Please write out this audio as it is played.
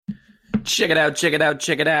Check it out, check it out,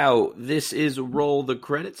 check it out. This is Roll the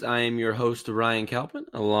Credits. I am your host, Ryan Kalpin,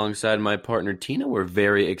 alongside my partner, Tina. We're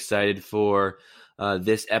very excited for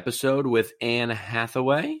this episode with Anne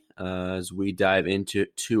Hathaway as we dive into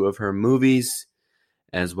two of her movies,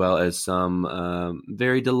 as well as some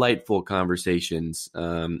very delightful conversations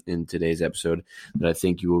in today's episode that I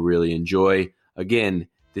think you will really enjoy. Again,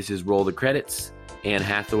 this is Roll the Credits. Anne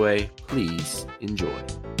Hathaway, please enjoy.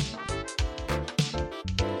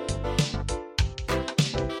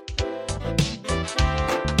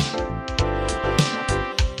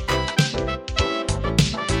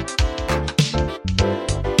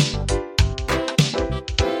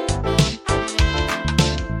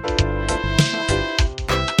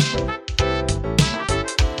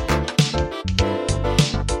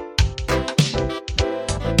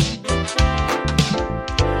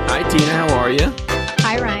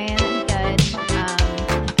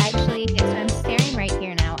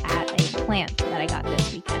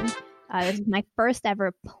 This is my first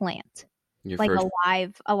ever plant,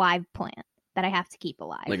 a live plant that I have to keep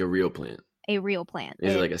alive. Like a real plant? A real plant.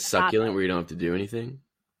 Is it like a succulent where you don't have to do anything?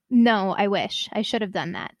 No, I wish. I should have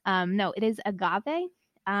done that. No, it is agave,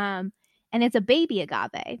 and it's a baby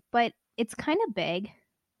agave, but it's kind of big.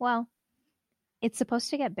 Well, it's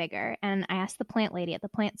supposed to get bigger, and I asked the plant lady at the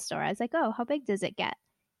plant store, I was like, oh, how big does it get?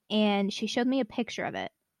 And she showed me a picture of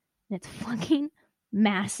it, and it's fucking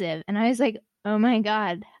massive, and I was like, oh my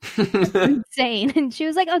God, that's insane. And she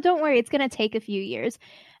was like, oh, don't worry, it's going to take a few years.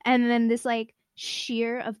 And then this like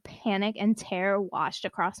sheer of panic and terror washed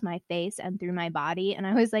across my face and through my body. And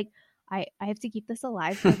I was like, I have to keep this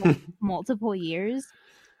alive for like multiple years.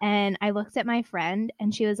 And I looked at my friend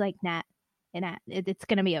and she was like, Nat, it's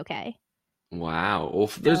going to be okay. Wow.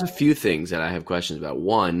 Well, there's a few things that I have questions about.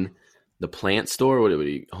 One, the plant store, what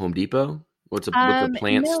Home Depot? What's a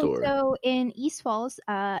plant store? So in East Falls,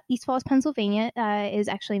 Pennsylvania is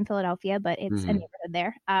actually in Philadelphia, but it's a neighborhood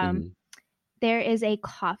there. There is a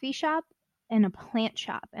coffee shop and a plant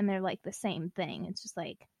shop, and they're like the same thing. It's just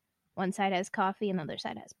like one side has coffee and the other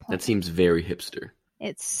side has plant. That seems very hipster.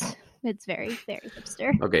 It's very, very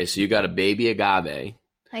hipster. Okay, so you got a baby agave.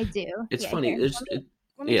 I do. It's funny.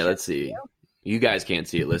 Let's see. You guys can't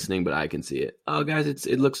see it listening, but I can see it. Oh, guys,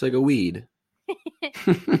 it looks like a weed.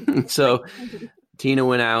 So Tina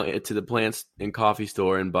went out to the plants and coffee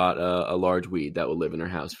store and bought a large weed that will live in her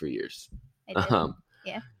house for years.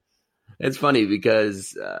 Yeah. It's funny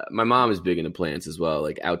because my mom is big into plants as well,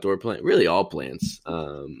 like outdoor plant, really all plants.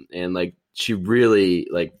 And like she really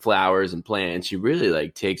like flowers and plants. She really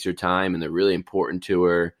like takes her time and they're really important to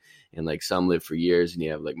her. And like some live for years, and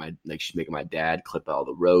you have she's making my dad clip all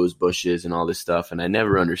the rose bushes and all this stuff. And I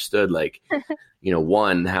never understood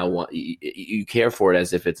how you care for it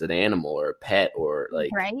as if it's an animal or a pet or like,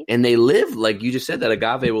 right. And they live, like you just said, that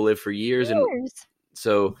agave will live for years. And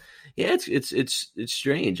so, yeah, it's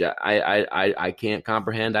strange. I can't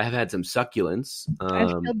comprehend. I have had some succulents.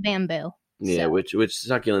 I've killed bamboo. Yeah. So. Which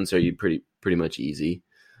succulents are you pretty much easy.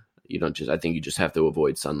 I think you just have to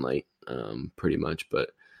avoid sunlight, pretty much.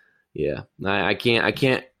 But yeah, I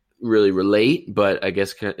can't really relate, but I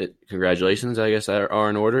guess congratulations, I guess, are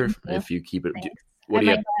in order if you keep it.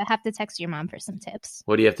 I have to text your mom for some tips.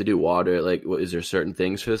 What do you have to do? Water? Like, is there certain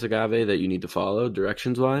things for this agave that you need to follow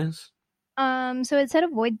directions wise? So it said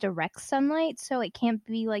avoid direct sunlight, so it can't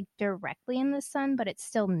be like directly in the sun, but it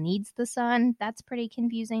still needs the sun. That's pretty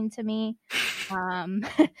confusing to me. I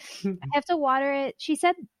have to water it. She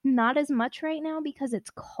said not as much right now because it's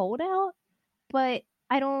cold out, but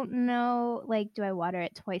I don't know, like, do I water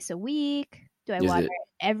it twice a week? Do I water it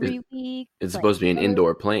every week? It's supposed to be an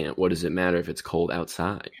indoor plant. What does it matter if it's cold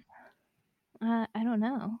outside? I don't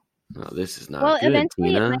know. Oh, this is not good,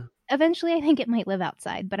 Tina. Eventually, I think it might live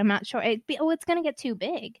outside, but I'm not sure. It's going to get too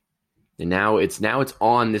big. And now it's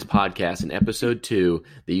on this podcast in episode 2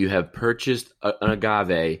 that you have purchased an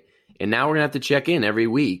agave. And now we're going to have to check in every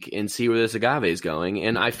week and see where this agave is going.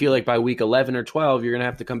 And I feel like by week 11 or 12, you're going to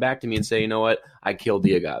have to come back to me and say, you know what? I killed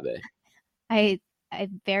the agave. I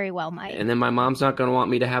very well might. And then my mom's not going to want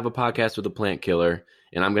me to have a podcast with a plant killer.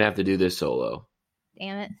 And I'm going to have to do this solo.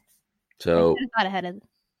 Damn it. So I got ahead of it.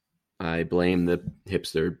 I blame the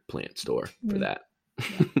hipster plant store for that.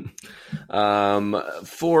 Yeah.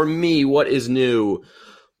 For me, what is new?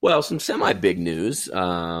 Well, some semi-big news.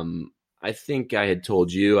 I think I had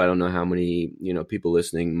told you, I don't know how many, people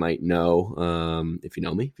listening might know, if you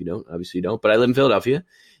know me. If you don't, obviously you don't. But I live in Philadelphia,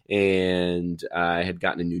 and I had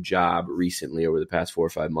gotten a new job recently over the past 4 or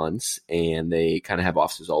 5 months, and they kind of have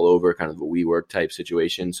offices all over, kind of a WeWork type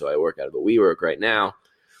situation. So I work out of a WeWork right now,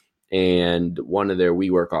 and one of their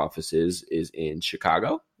WeWork offices is in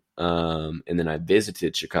Chicago, And then I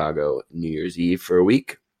visited Chicago New Year's Eve for a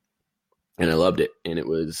week, and I loved it. And it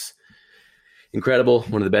was incredible.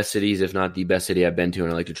 One of the best cities, if not the best city I've been to.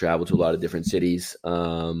 And I like to travel to a lot of different cities.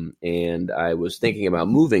 And I was thinking about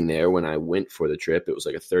moving there when I went for the trip. It was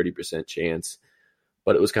like a 30% chance,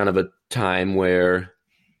 but it was kind of a time where,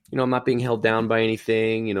 I'm not being held down by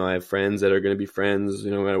anything. I have friends that are going to be friends,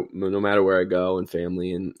 no matter where I go, and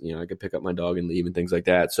family, and, I could pick up my dog and leave and things like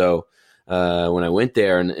that. So when I went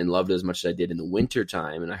there and loved it as much as I did in the winter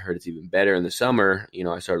time, and I heard it's even better in the summer,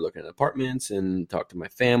 I started looking at apartments and talked to my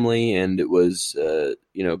family, and it was,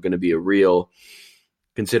 going to be a real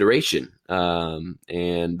consideration. And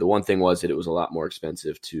the one thing was that it was a lot more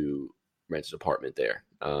expensive to rent an apartment there.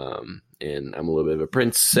 And I'm a little bit of a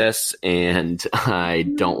princess, and I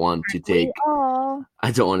don't want to take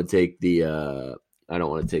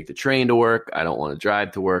the train to work. I don't want to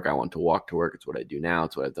drive to work. I want to walk to work. It's what I do now.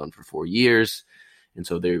 It's what I've done for 4 years. And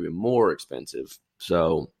so they're even more expensive.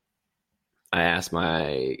 So I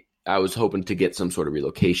was hoping to get some sort of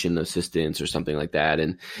relocation assistance or something like that.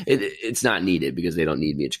 And it's not needed because they don't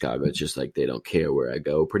need me in Chicago. It's just like they don't care where I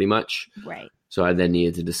go pretty much. Right. So I then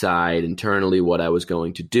needed to decide internally what I was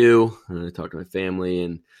going to do. And I talked to my family,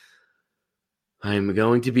 and I'm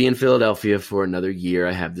going to be in Philadelphia for another year.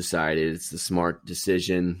 I have decided it's the smart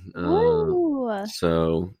decision.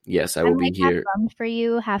 So yes, I will be here. Half bummed for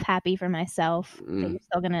you, half happy for myself. That you're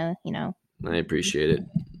still gonna, I appreciate it.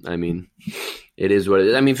 I mean, it is what it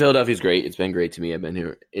is. I mean, Philadelphia's great. It's been great to me. I've been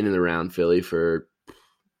here in and around Philly for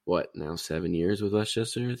 7 years with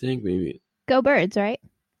Westchester, I think, maybe. Go Birds, right?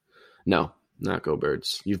 No. Not Go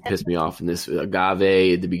Birds. You've pissed me off in this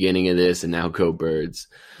agave at the beginning of this, and now Go Birds.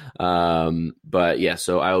 But yeah,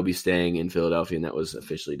 so I will be staying in Philadelphia, and that was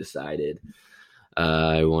officially decided.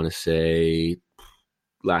 I want to say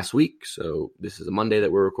last week. So this is a Monday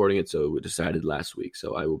that we're recording it. So we decided last week.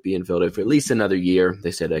 So I will be in Philadelphia for at least another year.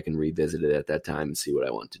 They said I can revisit it at that time and see what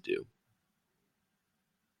I want to do.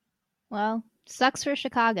 Well, sucks for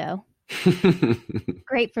Chicago.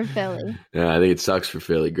 Great for Philly. Yeah, I think it sucks for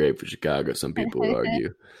Philly, great for Chicago. Some people would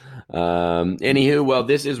argue. Anywho, well,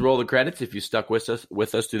 this is Roll the Credits. If you stuck with us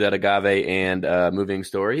through that agave and moving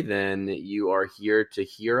story, then you are here to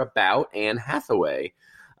hear about Anne Hathaway.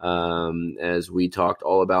 As we talked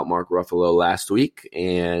all about Mark Ruffalo last week,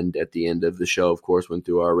 and at the end of the show, of course, went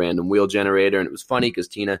through our random wheel generator, and it was funny because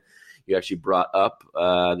Tina, you actually brought up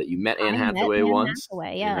that you met Anne Hathaway once.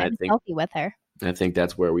 Yeah, I was healthy with her. I think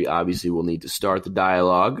that's where we obviously will need to start the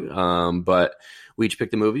dialogue. But we each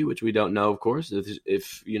picked a movie, which we don't know, of course.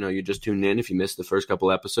 If you're just tuning in, if you missed the first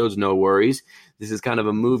couple episodes, no worries. This is kind of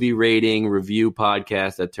a movie rating review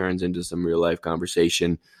podcast that turns into some real life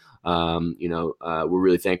conversation. We're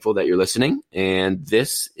really thankful that you're listening. And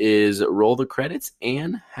this is Roll the Credits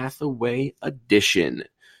Anne Hathaway edition.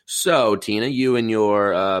 So, Tina, you and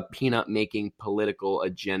your peanut making political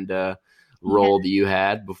agenda role that you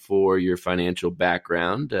had before your financial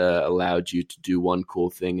background allowed you to do one cool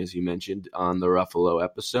thing, as you mentioned on the Ruffalo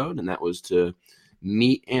episode, and that was to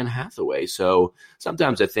meet Anne Hathaway. So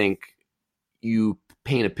sometimes I think you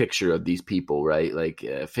paint a picture of these people, right? Like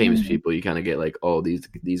famous people, you kind of get like, oh,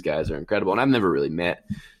 these guys are incredible. And I've never really met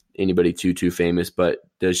anybody too famous, but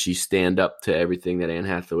does she stand up to everything that Anne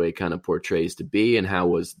Hathaway kind of portrays to be? And how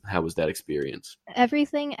was that experience?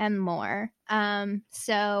 Everything and more.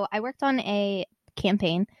 So I worked on a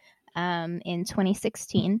campaign in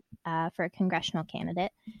 2016 for a congressional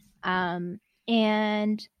candidate.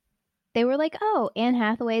 And they were like, oh, Anne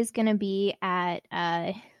Hathaway is going to be at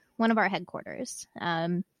one of our headquarters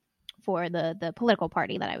for the political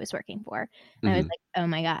party that I was working for. And I was like, oh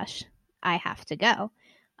my gosh, I have to go.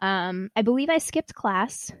 I believe I skipped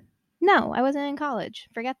class. No, I wasn't in college.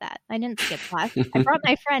 Forget that. I didn't skip class. I brought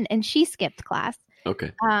my friend and she skipped class.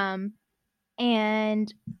 Okay.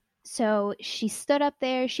 And so she stood up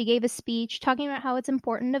there. She gave a speech talking about how it's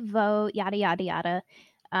important to vote, yada, yada, yada.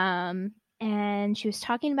 And she was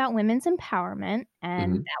talking about women's empowerment.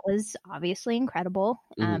 And that was obviously incredible.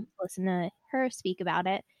 Listen to her speak about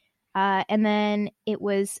it. And then it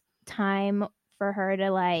was time for her to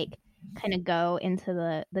like kind of go into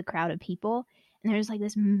the crowd of people, and there's like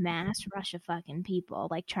this mass rush of fucking people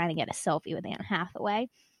like trying to get a selfie with Anne Hathaway.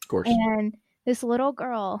 Of course. And this little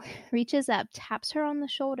girl reaches up, taps her on the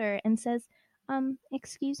shoulder, and says,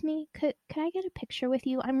 excuse me, could I get a picture with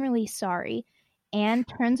you? I'm really sorry. Anne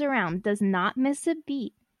turns around, does not miss a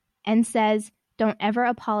beat, and says, don't ever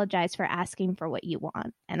apologize for asking for what you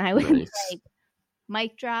want. And I was like,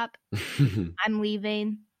 mic drop. I'm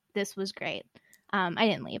leaving. This was great. I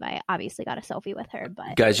didn't leave. I obviously got a selfie with her,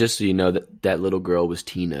 but Guys, just so you know, that little girl was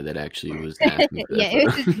Tina that actually was asking for yeah,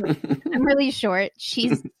 that photo. I'm really short.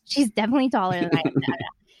 She's definitely taller than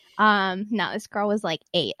I am. No, this girl was like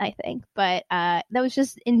 8, I think. But that was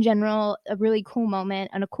just in general a really cool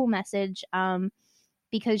moment and a cool message.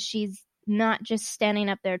 Because she's not just standing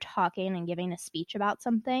up there talking and giving a speech about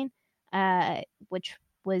something, which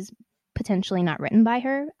was potentially not written by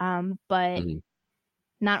her. But Mhm.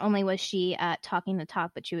 not only was she talking the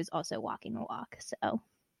talk, but she was also walking the walk. So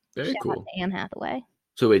Very shout out cool. to Anne Hathaway.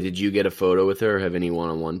 So wait, did you get a photo with her or have any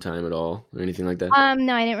one-on-one time at all or anything like that?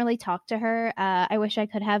 No, I didn't really talk to her. I wish I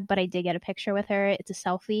could have, but I did get a picture with her. It's a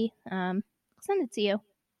selfie. I'll send it to you.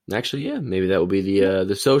 Actually, yeah, maybe that will be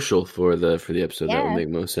the social for the episode. That would Yeah. make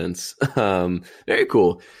most sense. Very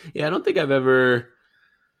cool. Yeah, I don't think I've ever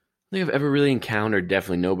really encountered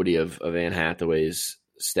definitely nobody of Anne Hathaway's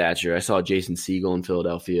stature. I saw Jason Segel in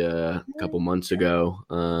Philadelphia a couple months ago.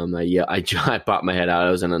 I popped my head out.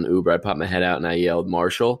 I was in an Uber. I popped my head out and I yelled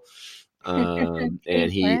Marshall. And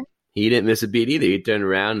he didn't miss a beat either. He turned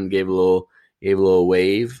around and gave a little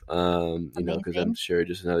wave. Because I'm sure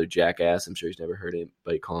just another jackass. I'm sure he's never heard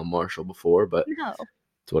anybody call him Marshall before, but No.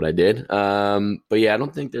 that's what I did. But yeah, I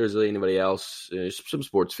don't think there's really anybody else. There's some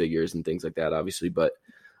sports figures and things like that, obviously, but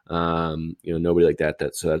nobody like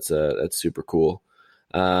that. So that's super cool.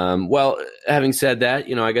 Well, having said that,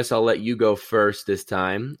 I guess I'll let you go first this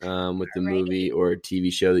time with the movie or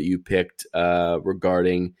TV show that you picked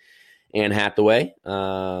regarding Anne Hathaway.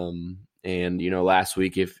 And last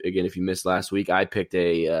week, if you missed last week, I picked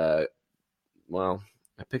a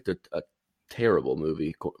terrible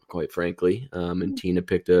movie, quite frankly. And Tina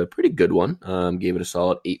picked a pretty good one. Gave it a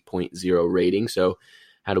solid 8.0 rating. So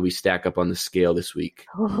how do we stack up on the scale this week?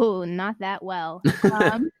 Oh, not that well.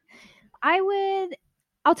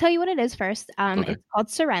 I'll tell you what it is first. Okay. It's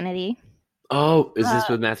called Serenity. Oh, is this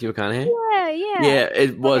with Matthew McConaughey? Yeah. Yeah,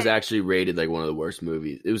 it was actually rated like one of the worst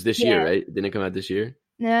movies. It was this year, right? Didn't it come out this year?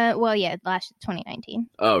 Last 2019.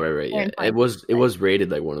 Oh, right. Yeah, it was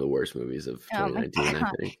rated like one of the worst movies of 2019.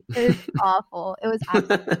 I think it was awful. It was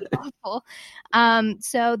absolutely awful.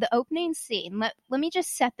 So the opening scene. Let me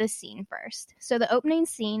just set the scene first. So the opening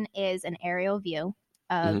scene is an aerial view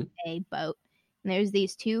of a boat, and there's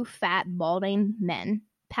these 2 fat, balding men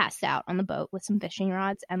passed out on the boat with some fishing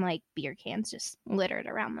rods and like beer cans just littered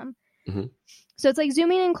around them. So it's like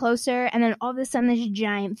zooming in closer, and then all of a sudden this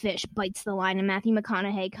giant fish bites the line, and Matthew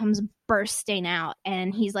McConaughey comes bursting out,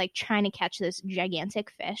 and he's like trying to catch this gigantic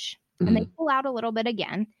fish. And they pull out a little bit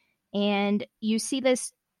again, and you see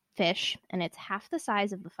this fish, and it's half the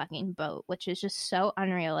size of the fucking boat, which is just so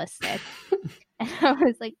unrealistic. And I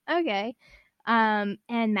was like, okay. And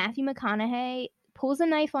Matthew McConaughey pulls a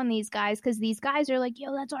knife on these guys because these guys are like,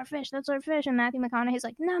 yo, that's our fish. And Matthew McConaughey's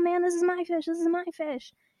like, no, man, this is my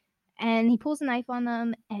fish. And he pulls a knife on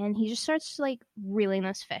them, and he just starts like reeling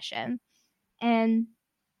this fish in. And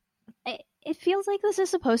it feels like this is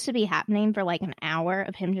supposed to be happening for like an hour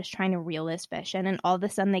of him just trying to reel this fish in, and all of a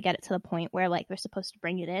sudden they get it to the point where like they're supposed to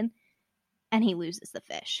bring it in, and he loses the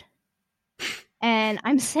fish. And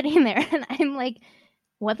I'm sitting there, and I'm like,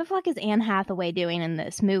 what the fuck is Anne Hathaway doing in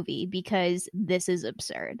this movie? Because this is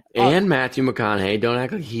absurd. And Matthew McConaughey, don't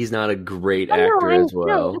act like he's not a great actor as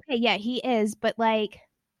well. Okay, yeah, he is, but like,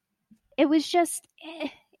 it was just,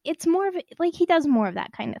 it's more of like he does more of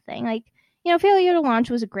that kind of thing. Like, Failure to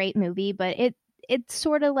Launch was a great movie, but it's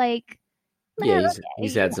sort of like,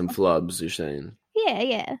 he's had some flubs. You're saying,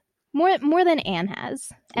 yeah, more than Anne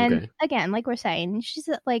has. And again, like we're saying, she's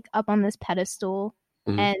like up on this pedestal,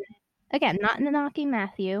 and again, not knocking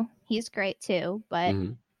Matthew, he's great too, but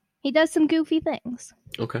he does some goofy things.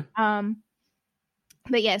 Okay.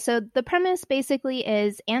 But yeah, so the premise basically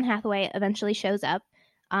is Anne Hathaway eventually shows up.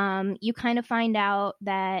 You kind of find out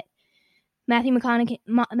that Matthew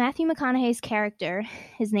McConaughey's character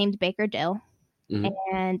is named Baker Dill,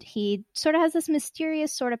 and he sort of has this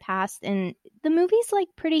mysterious sort of past, and the movie's like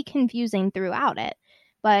pretty confusing throughout it.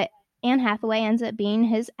 But Anne Hathaway ends up being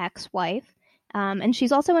his ex-wife, and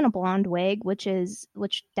she's also in a blonde wig, which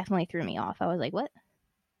definitely threw me off. I was like, what?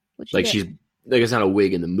 Like she's like, it's not a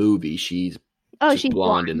wig in the movie. She's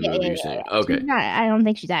blonde in the movie. You're saying, okay? I don't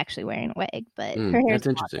think she's actually wearing a wig, but her hair is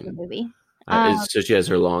interesting in the movie. So she has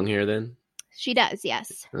her long hair then? She does,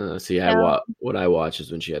 yes. What I watch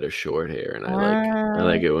is when she had her short hair, and I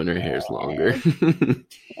like it when her hair's longer.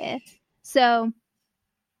 Yeah. So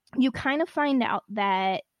you kind of find out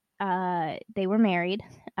that they were married,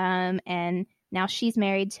 and now she's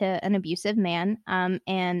married to an abusive man,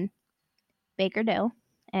 and Baker Dill,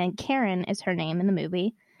 and Karen is her name in the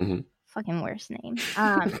movie. Fucking worst name.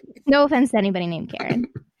 No offense to anybody named Karen.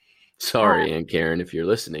 Sorry, Aunt Karen, if you're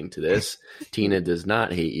listening to this. Tina does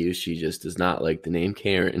not hate you. She just does not like the name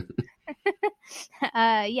Karen.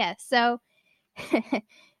 Yeah. So,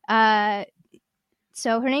 uh,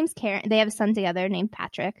 so her name's Karen. They have a son together named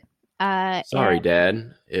Patrick. Sorry,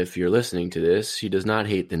 Dad, if you're listening to this. She does not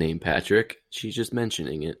hate the name Patrick. She's just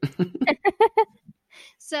mentioning it.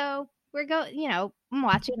 So I'm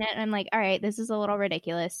watching it and I'm like, all right, this is a little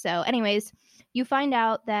ridiculous. So anyways, you find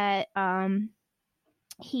out that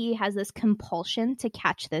he has this compulsion to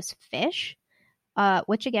catch this fish,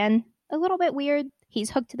 which again, a little bit weird. He's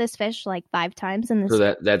hooked to this fish like 5 times in this.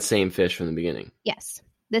 So that same fish from the beginning. Yes.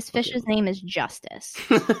 This fish's name is Justice.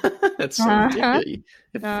 That's so ridiculous.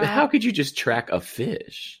 How could you just track a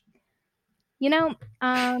fish?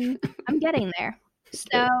 I'm getting there.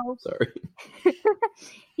 So sorry.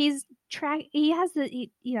 So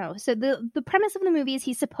the premise of the movie is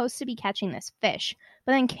he's supposed to be catching this fish,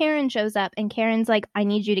 but then Karen shows up and Karen's like, I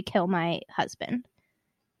need you to kill my husband.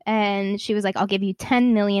 And she was like, I'll give you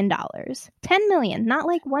 $10 million. 10 million, not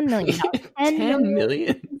like $1 million. 10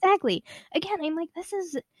 million? Exactly. Again, I'm like, this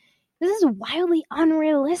is wildly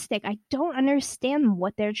unrealistic. I don't understand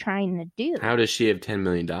what they're trying to do. How does she have $10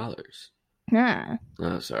 million?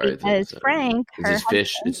 Oh, sorry. Because Frank, this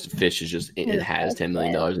fish is just, it has $10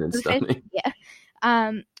 million in its stomach. Yeah.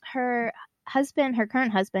 Her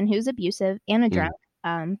current husband, who's abusive and a drunk,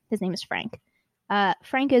 his name is Frank.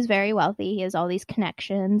 Frank is very wealthy. He has all these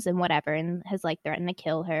connections and whatever, and has like threatened to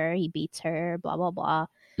kill her. He beats her, blah, blah, blah.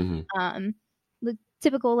 Mm-hmm. The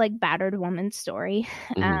typical like battered woman story,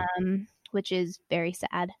 which is very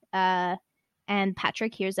sad. And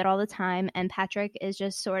Patrick hears it all the time. And Patrick is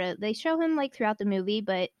just they show him like throughout the movie,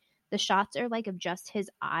 but the shots are like of just his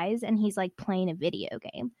eyes and he's like playing a video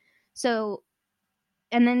game. So,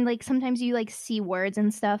 and then like sometimes you like see words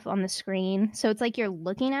and stuff on the screen. So it's like you're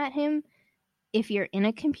looking at him if you're in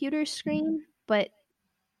a computer screen, but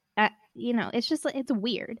it's just like, it's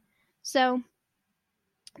weird. So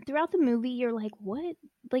throughout the movie, you're like, what?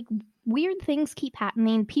 Like weird things keep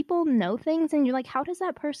happening. People know things and you're like, how does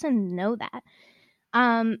that person know that?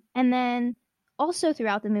 And then also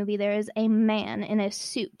throughout the movie, there is a man in a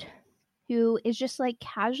suit who is just like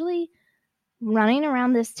casually running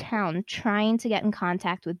around this town trying to get in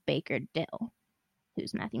contact with Baker Dill,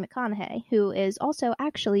 who's Matthew McConaughey, who is also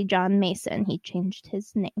actually John Mason. He changed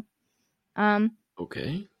his name.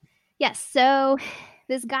 Okay. Yes, so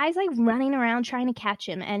this guy's like running around trying to catch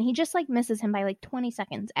him, and he just like misses him by like 20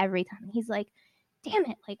 seconds every time. He's like, damn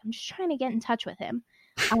it, like I'm just trying to get in touch with him.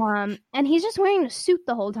 And he's just wearing a suit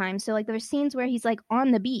the whole time. So like there's scenes where he's like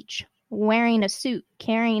on the beach wearing a suit,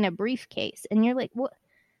 carrying a briefcase, and you're like,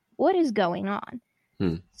 what is going on?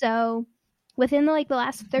 So within the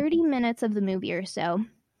last 30 minutes of the movie or so,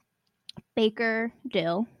 Baker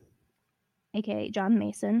Dill, aka John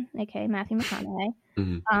Mason, aka Matthew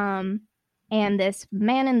McConaughey, and this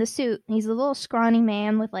man in the suit, he's a little scrawny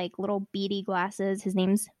man with like little beady glasses. His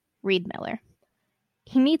name's Reed Miller.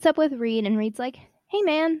 He meets up with Reed, and Reed's like, hey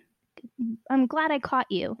man, I'm glad I caught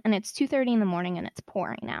you. And it's 2:30 in the morning and it's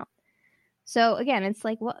pouring out. So again, it's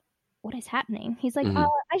like, what is happening? He's like,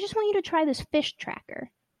 I just want you to try this fish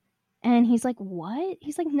tracker. And he's like, what?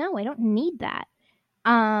 He's like, no, I don't need that.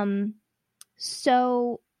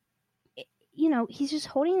 So, he's just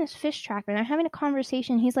holding this fish tracker and they're having a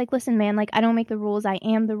conversation. He's like, listen, man, like, I don't make the rules. I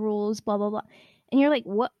am the rules, blah, blah, blah. And you're like,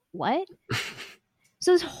 what?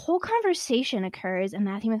 So this whole conversation occurs and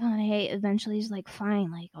Matthew McConaughey eventually is like,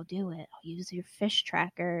 fine, like, I'll do it. I'll use your fish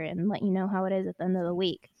tracker and let you know how it is at the end of the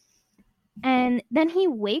week. And then he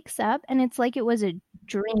wakes up and it's like it was a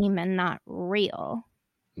dream and not real.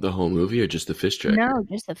 The whole movie or just the fish tracker? No,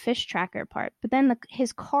 just the fish tracker part. But then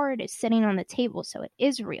his card is sitting on the table, so it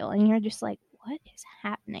is real. And you're just like, what is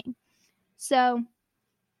happening? So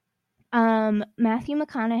Matthew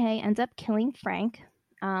McConaughey ends up killing Frank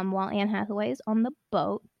while Anne Hathaway is on the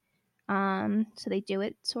boat. So they do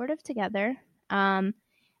it sort of together. And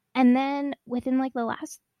then within like the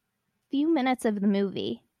last few minutes of the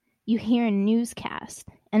movie, you hear a newscast.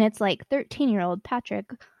 And it's like 13-year-old Patrick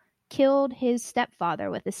killed his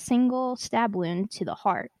stepfather with a single stab wound to the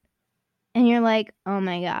heart. And you're like, oh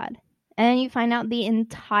my God. And then you find out the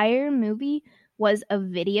entire movie was a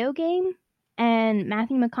video game. And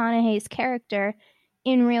Matthew McConaughey's character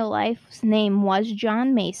in real life's name was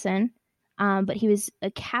John Mason. But he was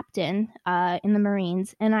a captain in the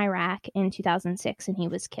Marines in Iraq in 2006 and he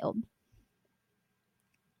was killed.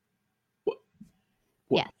 What?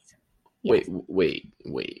 Yes. Wait.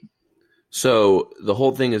 So the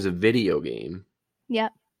whole thing is a video game.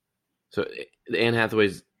 Yep. So Anne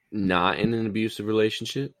Hathaway's not in an abusive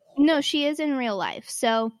relationship? No, she is in real life.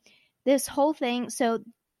 So this whole thing, so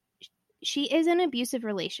she is in an abusive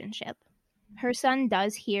relationship. Her son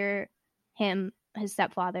does hear his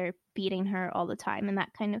stepfather, beating her all the time and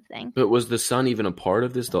that kind of thing. But was the son even a part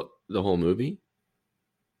of this the whole movie?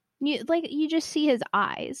 You just see his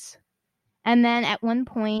eyes. And then at one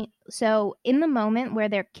point, so in the moment where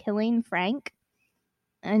they're killing Frank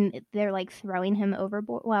and they're like throwing him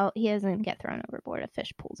overboard. Well, he doesn't get thrown overboard. A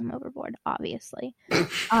fish pulls him overboard, obviously.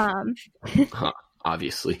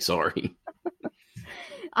 Obviously, sorry.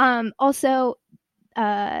 Also,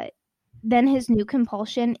 then his new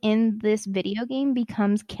compulsion in this video game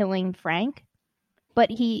becomes killing Frank.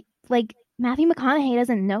 But Matthew McConaughey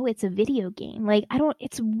doesn't know it's a video game.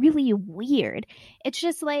 It's really weird. It's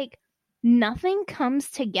just like nothing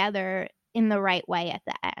comes together in the right way at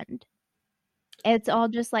the end. It's all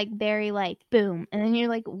just like very like boom. And then you're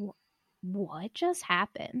like, what just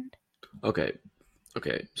happened? Okay.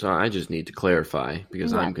 So I just need to clarify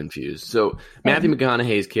because I'm confused. So Matthew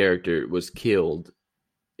McConaughey's character was killed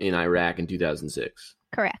in Iraq in 2006.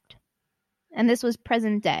 Correct. And this was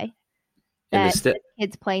present day. That the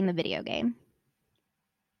kid's playing the video game.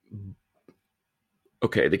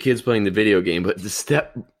 Okay, the kid's playing the video game, but the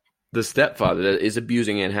stepfather that is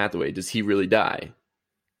abusing Anne Hathaway, does he really die?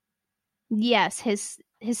 Yes, his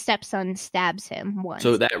stepson stabs him once.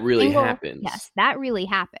 So that really happens. Yes, that really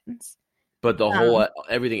happens. But the whole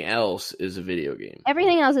everything else is a video game.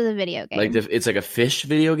 Everything else is a video game. Like it's like a fish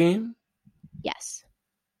video game? Yes.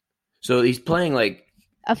 So he's playing like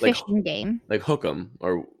a fishing game, like Hook'em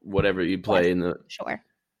or whatever you play in the sure.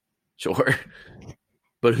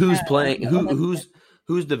 But who's playing?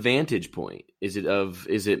 Who's the vantage point? Is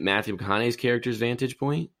it Matthew McConaughey's character's vantage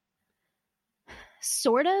point?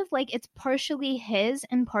 Sort of. Like it's partially his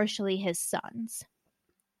and partially his son's.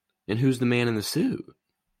 And who's the man in the suit?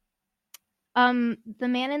 The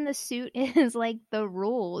man in the suit is like the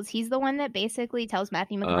rules. He's the one that basically tells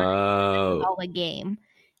Matthew McConaughey to call a game.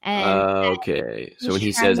 And okay, so when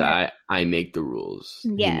he says I make the rules,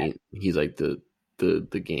 he's like the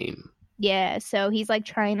game. Yeah, so he's like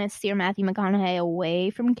trying to steer Matthew McConaughey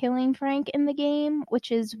away from killing Frank in the game,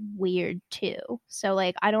 which is weird too. So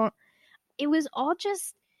like it was all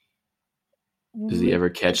just. Does he ever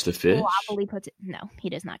catch the fish? No, he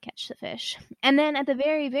does not catch the fish. And then at the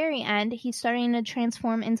very, very end, he's starting to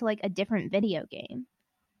transform into like a different video game.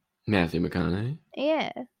 Matthew McConaughey?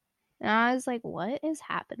 Yeah. And I was like, what is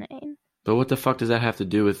happening? But what the fuck does that have to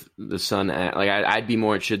do with the son? Like, I'd be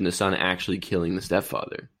more interested in the son actually killing the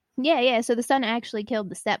stepfather. Yeah. So the son actually killed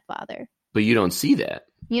the stepfather. But you don't see that.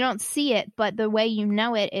 You don't see it, but the way you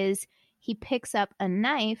know it is he picks up a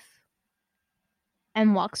knife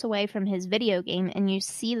and walks away from his video game, and you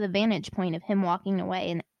see the vantage point of him walking away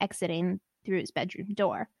and exiting through his bedroom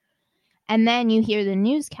door. And then you hear the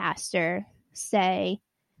newscaster say,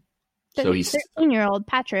 so he's 13-year-old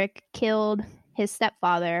Patrick killed his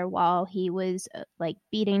stepfather while he was like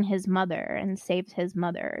beating his mother and saved his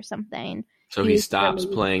mother or something. So he stops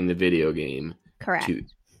playing the video game. Correct.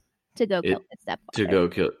 To go kill his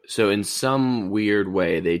stepfather. So in some weird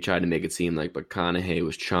way, they tried to make it seem like McConaughey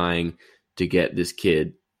was trying to get this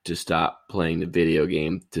kid to stop playing the video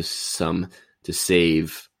game to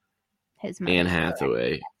save his mother, Anne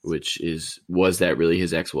Hathaway, was that really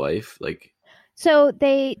his ex-wife? Like, so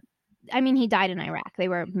he died in Iraq. They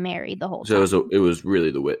were married the whole time. So it was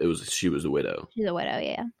really she was a widow. She's a widow,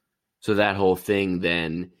 yeah. So that whole thing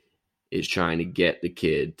then is trying to get the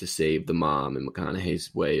kid to save the mom, and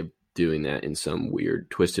McConaughey's way of doing that in some weird,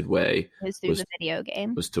 twisted way was through the video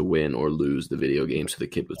game. Was to win or lose the video game so the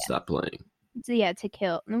kid would stop playing. So to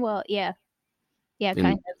kill. Well, yeah. Yeah,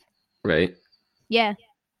 kind of. Right? Yeah.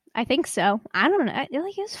 I think so. I don't know.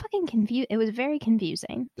 It was fucking confused. It was very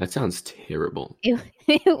confusing. That sounds terrible. It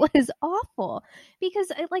was awful. Because,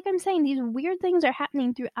 like I'm saying, these weird things are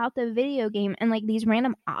happening throughout the video game, and like these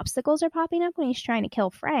random obstacles are popping up when he's trying to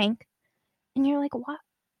kill Frank. And you're like, what?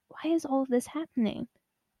 Why is all of this happening?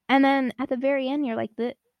 And then at the very end, you're like,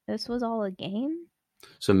 this was all a game?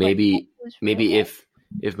 So maybe if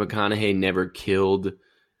McConaughey never killed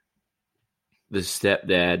the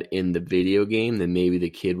stepdad in the video game, then maybe the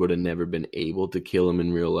kid would have never been able to kill him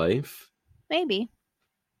in real life. Maybe.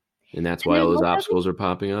 And that's why all those obstacles are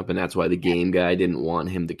popping up. And that's why the game guy didn't want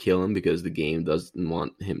him to kill him, because the game doesn't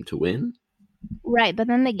want him to win. Right. But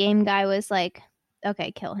then the game guy was like,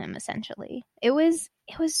 okay, kill him, essentially. It was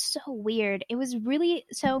so weird. It was really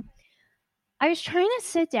so. I was trying to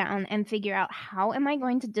sit down and figure out how am I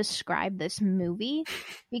going to describe this movie,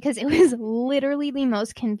 because it was literally the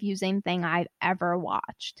most confusing thing I've ever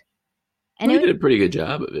watched. And you did a pretty good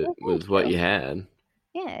job of it with what you had.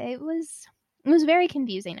 Yeah, it was very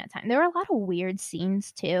confusing at times. There were a lot of weird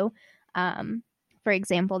scenes too. for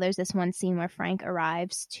example, there's this one scene where Frank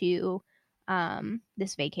arrives to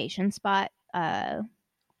this vacation spot,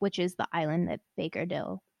 which is the island that Baker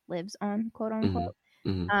Dill lives on, quote unquote.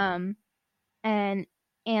 Mm-hmm. And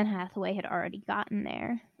Anne Hathaway had already gotten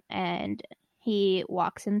there, and he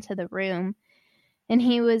walks into the room, and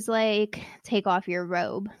he was like, "Take off your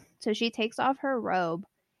robe." So she takes off her robe,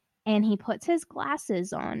 and he puts his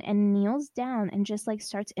glasses on and kneels down and just like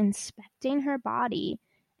starts inspecting her body.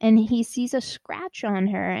 And he sees a scratch on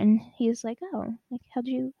her, and he's like, "Oh, like how'd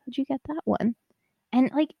you get that one?"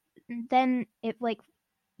 And like then it like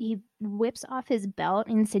he whips off his belt,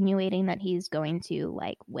 insinuating that he's going to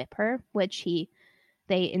like whip her, which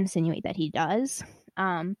they insinuate that he does.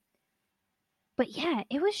 But yeah,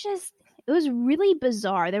 it was really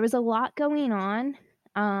bizarre. There was a lot going on,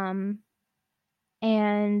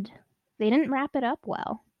 and they didn't wrap it up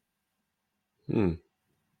well. Hmm.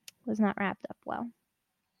 Was not wrapped up well.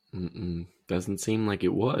 Doesn't seem like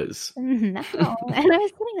it was. No. And I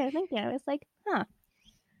was sitting there thinking, I was like,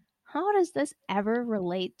 how does this ever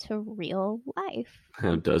relate to real life?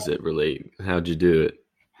 How does it relate? How'd you do it?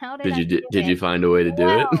 How did Did you find a way to do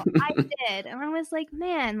it? I did. And I was like,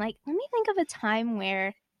 man, like, let me think of a time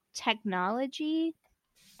where technology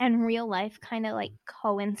and real life kind of like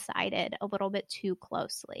coincided a little bit too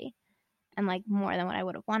closely, and like more than what I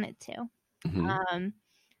would have wanted to. Mm-hmm.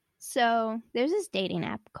 So there's this dating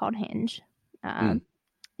app called Hinge,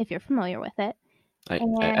 if you're familiar with it.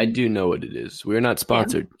 I do know what it is. We're not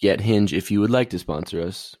sponsored yet, Hinge. If you would like to sponsor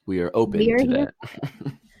us, we are open to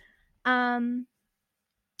that.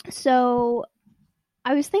 So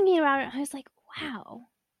I was thinking about it. I was like, wow.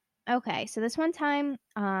 Okay, so this one time,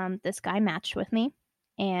 this guy matched with me,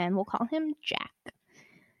 and we'll call him Jack.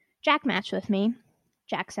 Jack matched with me.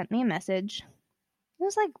 Jack sent me a message. It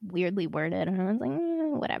was like weirdly worded, and I was like,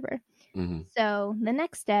 whatever. Mm-hmm. So the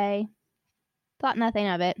next day, thought nothing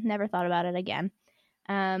of it. Never thought about it again.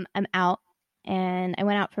 I'm out, and I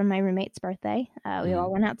went out for my roommate's birthday. We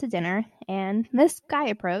all went out to dinner, and this guy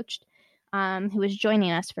approached, who was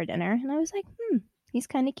joining us for dinner, and I was like, he's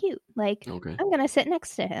kind of cute. Like, okay. I'm gonna sit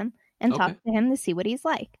next to him and talk to him to see what he's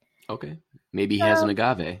like. Okay, maybe he has an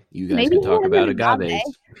agave. You guys can talk about agaves.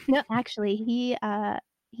 No, actually, he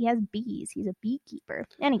has bees. He's a beekeeper.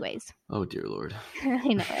 Anyways. Oh dear Lord. I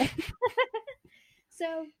know. Right?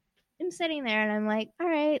 So I'm sitting there and I'm like, all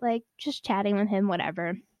right, like just chatting with him,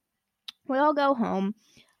 whatever. We all go home,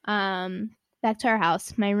 back to our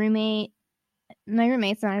house. My roommates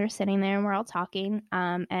and I are sitting there and we're all talking.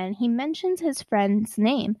 And he mentions his friend's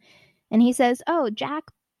name, and he says, "Oh, Jack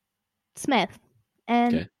Smith."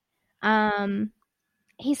 And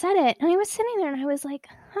he said it, and I was sitting there and I was like,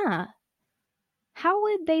 how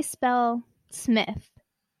would they spell Smith?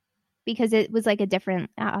 Because it was like a different,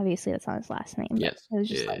 obviously that's not his last name. Yes. It was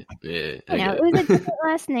just it was a different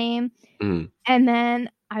last name. And then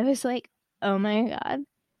I was like, oh my God.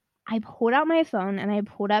 I pulled out my phone and I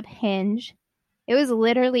pulled up Hinge. It was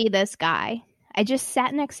literally this guy. I just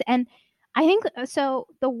sat next, and I think, so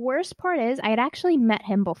the worst part is I had actually met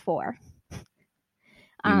him before.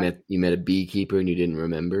 You met a beekeeper and you didn't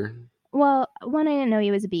remember? Well, one, I didn't know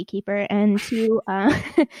he was a beekeeper, and two,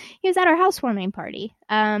 he was at our housewarming party,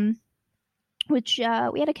 which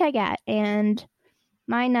we had a keg at, and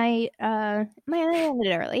my night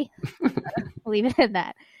ended early. I'll leave it at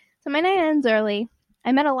that. So my night ends early.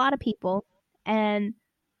 I met a lot of people, and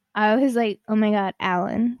I was like, oh my God,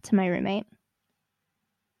 Alan, to my roommate.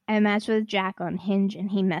 I matched with Jack on Hinge,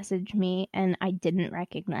 and he messaged me, and I didn't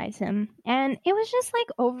recognize him. And it was just like,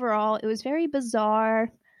 overall, it was very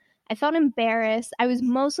bizarre. I felt embarrassed. I was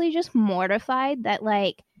mostly just mortified that,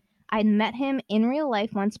 like, I'd met him in real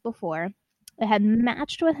life once before. I had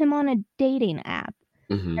matched with him on a dating app.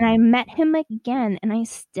 And I met him again, and I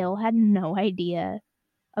still had no idea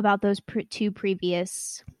about those two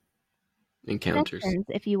previous encounters,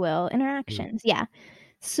 if you will, interactions. Yeah.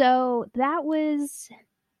 So that was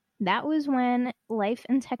when life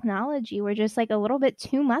and technology were just like a little bit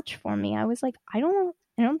too much for me. I was like, I don't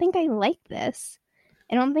think I like this.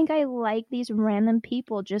 I don't think I like these random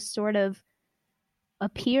people just sort of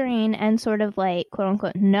appearing and sort of like, quote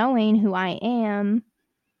unquote, knowing who I am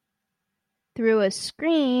through a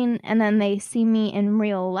screen, and then they see me in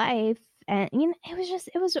real life. And, you know,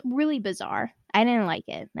 it was really bizarre. I didn't like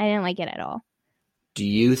it. I didn't like it at all. Do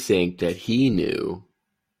you think that he knew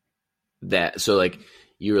that? So, like,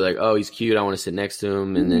 you were like, oh, he's cute, I want to sit next to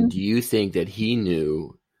him. And then do you think that he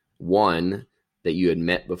knew, one, that you had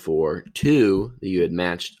met before, two, that you had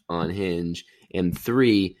matched on Hinge, and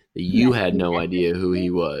three, that you had no idea who he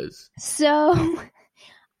was? So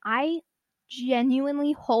I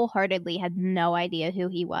genuinely, wholeheartedly had no idea who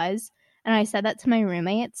he was. And I said that to my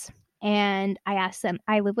roommates, and I asked them.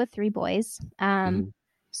 I live with 3 boys. Mhm.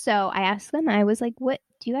 So I asked them. I was like, "What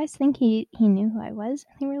do you guys think he knew who I was?"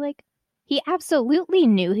 And they were like, "He absolutely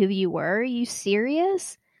knew who you were. Are you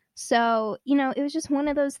serious?" So, it was just one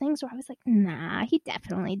of those things where I was like, "Nah, he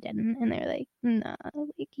definitely didn't." And they're like, "Nah,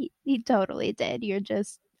 like he totally did. You're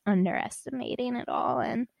just underestimating it all."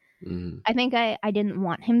 And Mhm. I think I didn't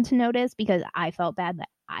want him to notice because I felt bad that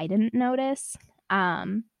I didn't notice. But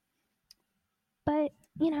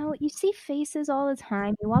you see faces all the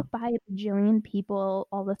time. You walk by a bajillion people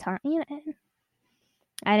all the time. And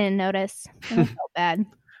I didn't notice, and I felt bad.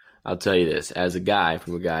 I'll tell you this, as a guy,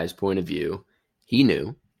 from a guy's point of view, he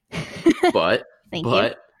knew, but Thank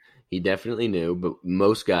you. he definitely knew. But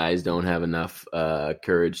most guys don't have enough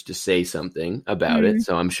courage to say something about it.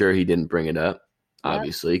 So I'm sure he didn't bring it up, Yep.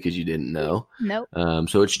 obviously, because you didn't know. Nope.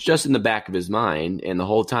 So it's just in the back of his mind, and the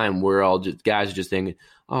whole time we're all just guys are just thinking,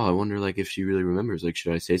 "Oh, I wonder like if she really remembers. Like,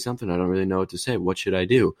 should I say something? I don't really know what to say. What should I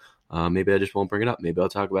do? Maybe I just won't bring it up. Maybe I'll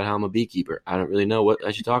talk about how I'm a beekeeper. I don't really know what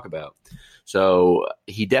I should talk about." So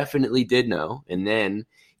he definitely did know, and then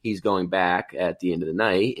he's going back at the end of the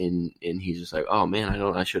night, and he's just like, "Oh man,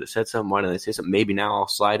 I should have said something. Why didn't I say something? Maybe now I'll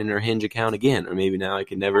slide in her Hinge account again, or maybe now I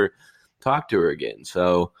can never talk to her again."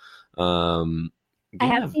 So, I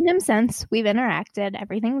have seen him since. We've interacted.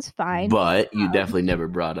 Everything's fine. But you definitely never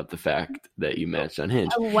brought up the fact that you matched on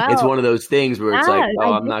Hinge. Well, It's one of those things where it's like,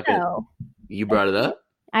 "Oh, I I'm did not gonna." though. You brought it up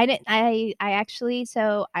I didn't. I actually.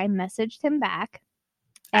 So I messaged him back.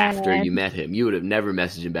 after And you met him. You would have never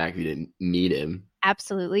messaged him back if you didn't meet him.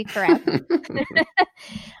 absolutely correct.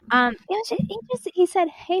 He said,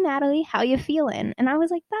 "Hey Natalie, how you feeling?" And I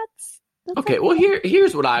was like, "That's Okay. Well,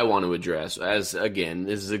 here's what I want to address. As again,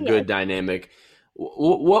 this is a good dynamic.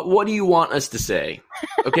 What do you want us to say?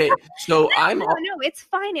 Okay, so no, it's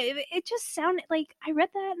fine. It just sounded like I read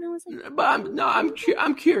that and I was like, but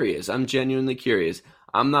I'm curious. I'm genuinely curious.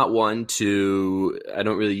 I'm not one to. I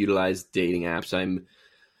don't really utilize dating apps. I'm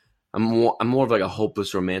more of like a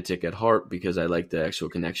hopeless romantic at heart because I like the actual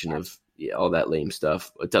connection of all that lame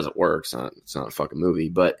stuff. It doesn't work. It's not a fucking movie,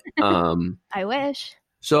 but I wish.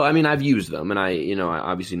 So I mean, I've used them, and I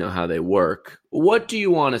obviously know how they work. What do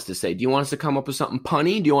you want us to say? Do you want us to come up with something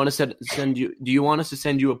punny? Do you want us to send you? Do you want us to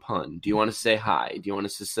send you a pun? Do you want us to say hi? Do you want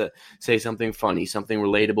us to say something funny, something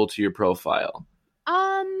relatable to your profile?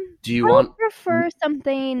 Do you I would prefer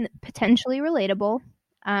something potentially relatable,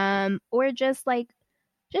 or just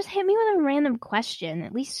hit me with a random question.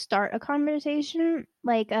 At least start a conversation,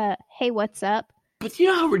 like, "Hey, what's up?" But you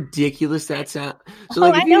know how ridiculous that sounds. So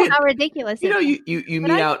I know how ridiculous. You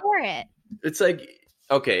meet out. For it. It's like,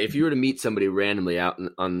 okay, if you were to meet somebody randomly out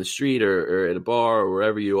on the street or at a bar or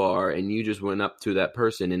wherever you are, and you just went up to that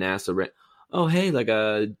person and asked "Oh, hey, like,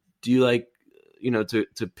 do you like,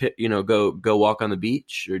 go walk on the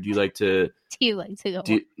beach, or do you like to do you like to go?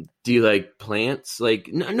 Do you like plants?" Like,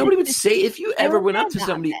 nobody would say if you ever went up to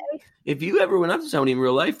somebody. If you ever went up to somebody in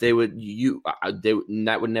real life, that would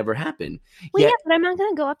never happen. Well, yeah, but I'm not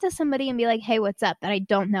gonna go up to somebody and be like, "Hey, what's up?" that I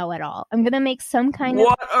don't know at all. I'm gonna make some kind of.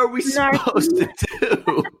 What are we supposed to do?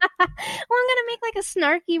 Well, I'm gonna make like a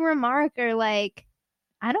snarky remark or like,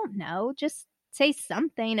 I don't know, just say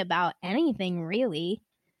something about anything really.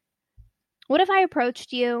 What if I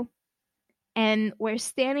approached you and we're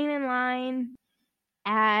standing in line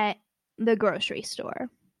at the grocery store?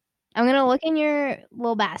 I'm going to look in your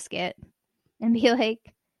little basket and be like,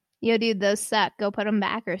 "Yo, dude, those suck. Go put them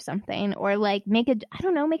back," or something. Or like make a joke.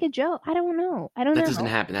 I don't know. That doesn't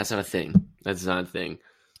happen. That's not a thing. That's not a thing.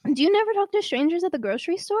 Do you never talk to strangers at the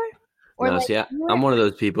grocery store? Or no, see, I'm one of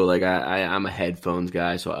those people. Like I'm a headphones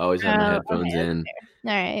guy, so I always have my headphones in.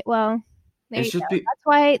 All right. Well, there you go.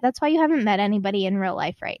 That's why you haven't met anybody in real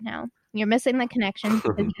life right now. You're missing the connection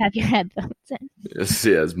because you have your headphones in. Yes,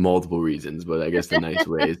 there's multiple reasons, but I guess the nice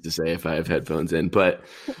way is to say if I have headphones in. But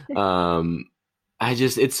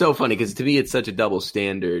it's so funny because to me it's such a double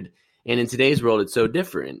standard, and in today's world it's so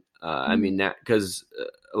different. I mean, that because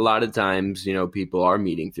a lot of times people are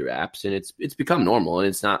meeting through apps, and it's become normal, and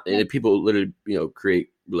it's not. And people literally create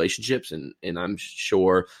relationships, and I'm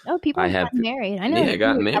sure. Oh, people have gotten married. I know. Yeah,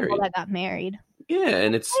 got married. People that got married. Yeah,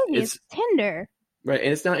 and it's Tinder. Right,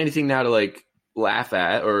 and it's not anything now to like laugh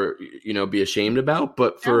at or be ashamed about,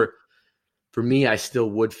 but for me, I still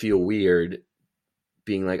would feel weird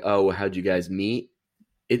being like, "Oh, how'd you guys meet?"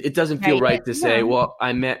 It doesn't feel right to say, "Well,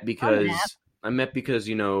 I met because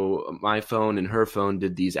my phone and her phone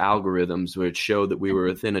did these algorithms which showed that we were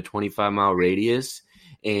within a 25-mile radius,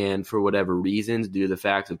 and for whatever reasons, due to the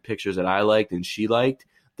fact of pictures that I liked and she liked,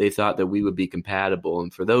 they thought that we would be compatible,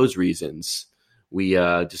 and for those reasons, we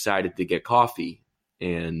decided to get coffee."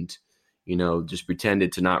 And just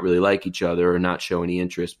pretended to not really like each other or not show any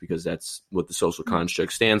interest, because that's what the social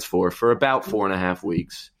construct stands for about 4.5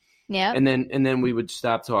 weeks. Yeah. And then we would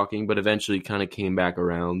stop talking, but eventually kind of came back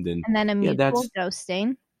around. And then a mutual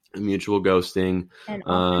ghosting. A mutual ghosting. And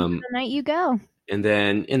off into the night you go. And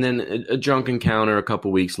then a drunk encounter a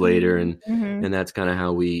couple weeks later, and that's kind of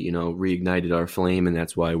how we, reignited our flame, and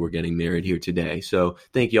that's why we're getting married here today. So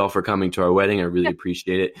thank you all for coming to our wedding. I really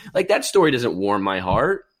appreciate it. Like, that story doesn't warm my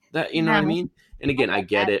heart. That, you know what I mean? And again, I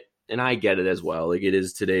get it, and I get it as well. Like, it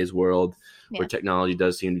is today's world where technology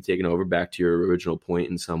does seem to be taking over. Back to your original point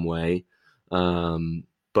in some way. But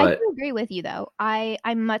I do agree with you, though. I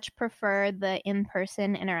much prefer the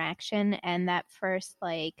in-person interaction and that first,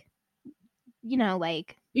 like, you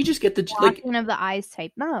just get the locking of the eyes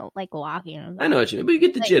type. No, like locking of the eyes. I know what you mean, but you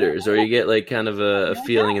get the jitters, or you get like kind of a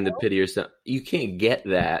feeling in the pit of your stomach. You can't get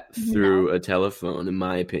that through a telephone, in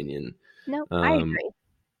my opinion. No, I agree.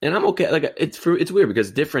 And I'm okay. Like, it's weird,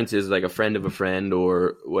 because difference is like a friend of a friend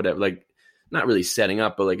or whatever. Like, not really setting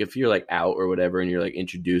up, but like if you're like out or whatever and you're like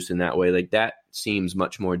introduced in that way, like that seems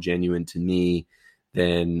much more genuine to me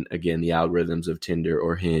than, again, the algorithms of Tinder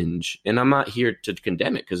or Hinge. And I'm not here to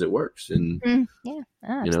condemn it, because it works. And,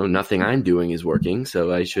 nothing I'm doing is working,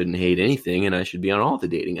 so I shouldn't hate anything, and I should be on all the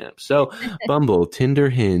dating apps. So Bumble, Tinder,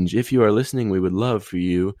 Hinge, if you are listening, we would love for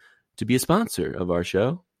you to be a sponsor of our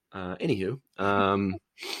show. Anywho.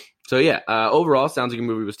 So yeah, overall, sounds like the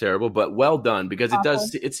movie was terrible, but well done, because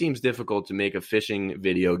it seems difficult to make a fishing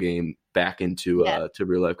video game back into to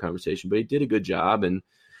real life conversation, but he did a good job. And,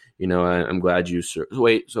 I'm glad you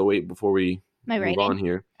wait before we move on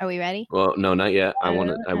here. Are we ready? Well, no, not yet.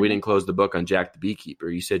 We didn't close the book on Jack the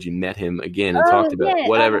Beekeeper. You said you met him again and talked about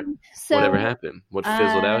whatever happened. What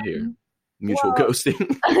fizzled out here? Mutual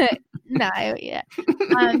ghosting. No,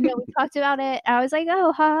 we talked about it. I was like,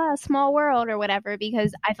 oh, small world or whatever,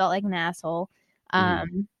 because I felt like an asshole.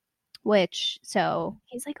 So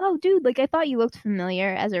he's like, oh, dude, like, I thought you looked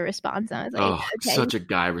familiar, as a response. And I was like, okay. Such a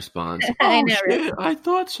guy response. I know, shit, I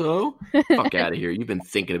thought so. Fuck out of here. You've been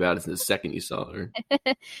thinking about it since the second you saw her.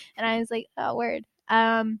 And I was like, oh, word.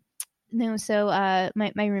 No, so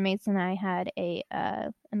my roommates and I had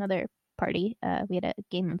another party. We had a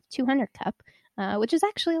game of 200 Cup, which is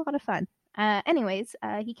actually a lot of fun. Anyways,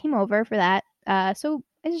 he came over for that. So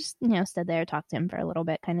I just, stood there, talked to him for a little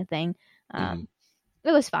bit, kind of thing.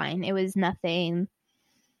 It was fine. It was nothing.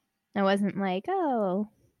 I wasn't like, oh,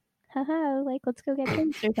 haha, like, let's go get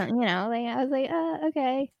drinks or something, Like, I was like,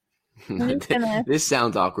 okay. This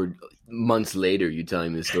sounds awkward. Months later, you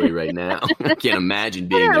telling this story right now. I can't imagine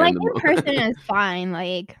being there. Like, in person is fine.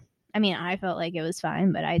 Like, I mean, I felt like it was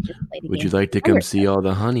fine, but I just played a game. Would you like to come see all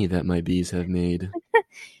the honey that my bees have made?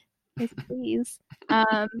 Yes, please.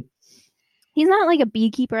 He's not like a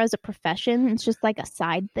beekeeper as a profession. It's just like a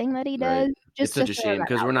side thing that he does. Right. It's such a shame,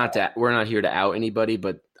 because we're not here to out anybody,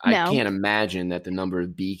 but I can't imagine that the number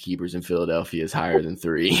of beekeepers in Philadelphia is higher than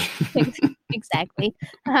 3. Exactly.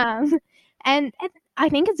 And I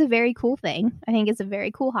think it's a very cool thing. I think it's a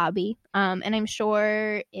very cool hobby. And I'm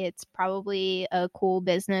sure it's probably a cool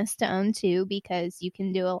business to own too, because you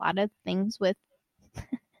can do a lot of things with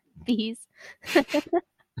bees.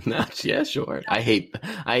 Yeah, sure. I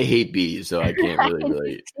hate bees, so I can't really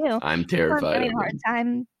relate. I'm terrified. I'm having a hard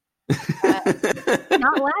time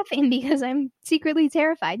not laughing because I'm secretly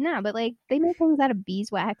terrified. No, but like, they make things out of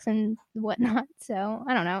beeswax and whatnot. So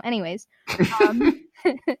I don't know. Anyways,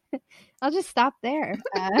 I'll just stop there.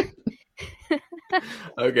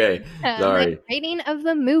 Okay. Sorry. Rating of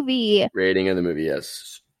the movie. Rating of the movie.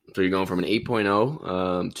 Yes. So you're going from an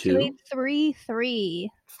 8.0 to a 3.3.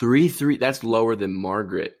 3.3. That's lower than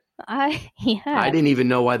Margaret. I didn't even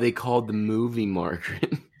know why they called the movie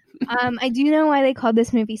Margaret. I do know why they called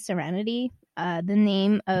this movie Serenity. The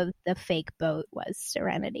name of the fake boat was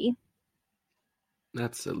Serenity.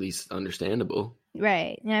 That's at least understandable.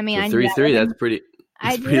 Right. I mean, so 3.3. That's pretty.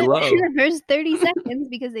 I did pretty low. In the first 30 seconds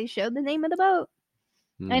because they showed the name of the boat.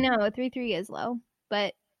 I know a 3.3 is low,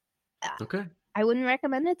 but okay. I wouldn't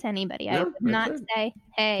recommend it to anybody. I would not say,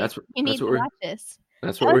 "Hey, you need to watch this."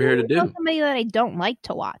 That's what we're here to do. Tell somebody that I don't like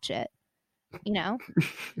to watch it. So,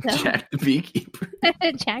 Jack the Beekeeper.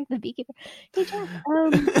 Jack the Beekeeper. Hey, Jack.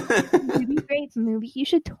 Movie, great movie. You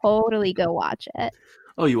should totally go watch it.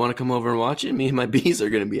 Oh, you want to come over and watch it? Me and my bees are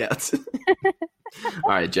going to be out.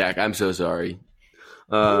 All right, Jack. I'm so sorry.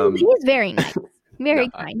 He's very nice, very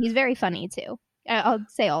kind. He's very funny too. I'll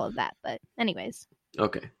say all of that, but anyways.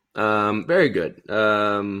 Okay. Very good.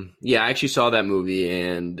 Yeah, I actually saw that movie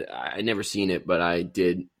and I never seen it, but I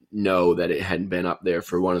did know that it hadn't been up there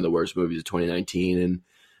for one of the worst movies of 2019. And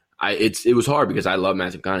it was hard because I love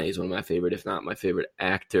Matthew McConaughey. He's one of my favorite, if not my favorite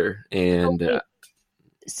actor. And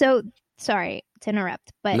so sorry to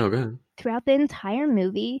interrupt, but no, go ahead. Throughout the entire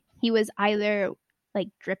movie, he was either like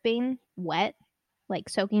dripping wet, like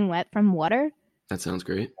soaking wet from water. That sounds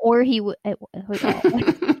great. Or he or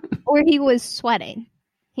he was sweating.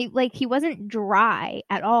 He wasn't dry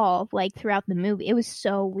at all. Like throughout the movie, it was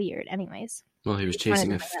so weird. Anyways, well, he was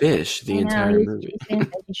chasing a fish the entire movie.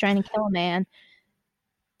 He's trying to kill a man.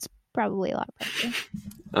 It's probably a lot of pressure.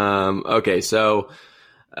 Okay, so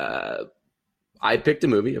I picked a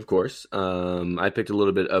movie, of course. I picked a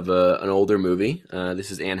little bit of an older movie.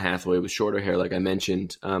 This is Anne Hathaway with shorter hair, like I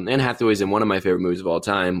mentioned. Anne Hathaway's in one of my favorite movies of all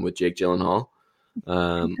time with Jake Gyllenhaal.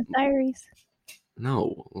 Diaries.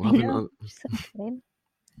 No,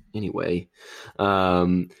 anyway.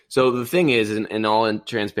 So the thing is, in all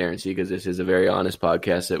transparency, because this is a very honest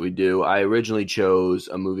podcast that we do, I originally chose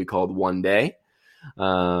a movie called One Day.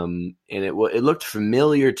 And it looked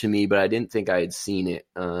familiar to me, but I didn't think I had seen it.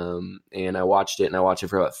 And I watched it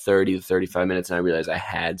for about 30 to 35 minutes, and I realized I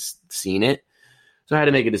had seen it. So I had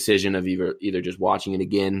to make a decision of either just watching it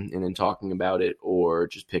again and then talking about it, or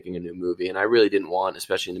just picking a new movie. And I really didn't want,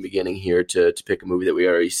 especially in the beginning here, to pick a movie that we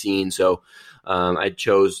already seen. So I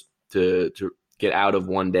chose to get out of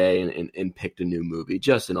One Day and picked a new movie,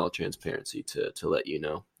 just in all transparency, to let you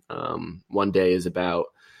know. One Day is about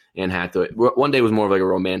Anne Hathaway. One Day was more of like a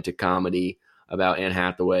romantic comedy about Anne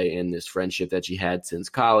Hathaway and this friendship that she had since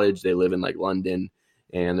college. They live in like London,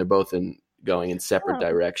 and they're both going in separate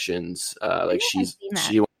directions. Like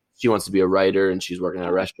she wants to be a writer, and she's working at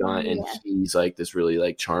a restaurant, and he's like this really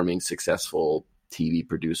like charming, successful TV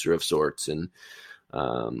producer of sorts, and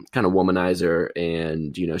kind of womanizer.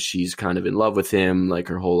 And she's kind of in love with him, like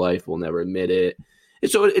her whole life, will never admit it.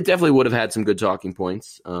 So it definitely would have had some good talking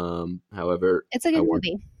points. However, it's a good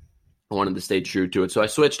movie. I wanted to stay true to it. So I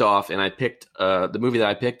switched off, and I picked the movie that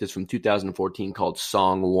I picked is from 2014 called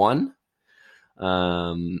Song 1.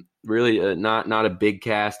 Really not a big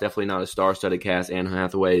cast, definitely not a star-studded cast. Anne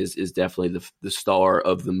Hathaway is definitely the star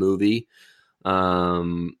of the movie.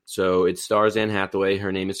 So it stars Anne Hathaway.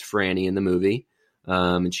 Her name is Franny in the movie.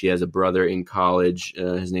 And she has a brother in college.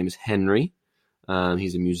 His name is Henry.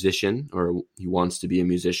 He's a musician, or he wants to be a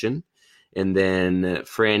musician. And then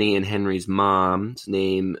Franny and Henry's mom's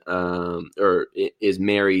name is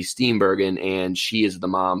Mary Steenburgen, and she is the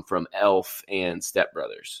mom from Elf and Step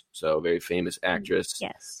Brothers. So a very famous actress.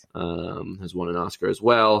 Yes. Has won an Oscar as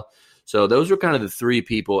well. So those were kind of the three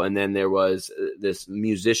people. And then there was this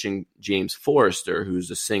musician, James Forrester,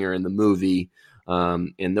 who's a singer in the movie.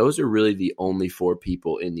 And those are really the only four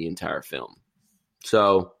people in the entire film.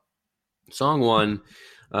 So Song 1,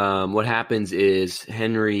 what happens is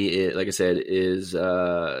Henry, like I said, is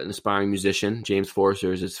an aspiring musician. James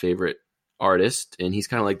Forrester is his favorite artist, and he's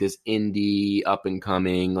kind of like this indie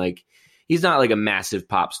up-and-coming, like he's not like a massive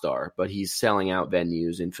pop star, but he's selling out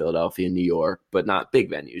venues in Philadelphia and New York, but not big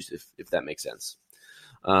venues, if that makes sense.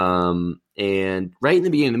 And right in the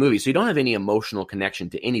beginning of the movie, so you don't have any emotional connection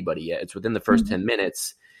to anybody yet. It's within the first 10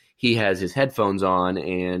 minutes. He has his headphones on,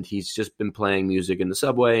 and he's just been playing music in the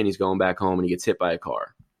subway, and he's going back home, and he gets hit by a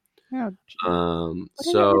car. Oh,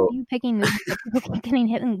 so you picking music that people getting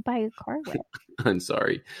hit by a car with? I'm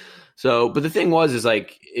sorry. So, but the thing is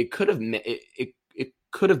like it could have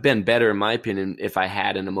been better, in my opinion, if I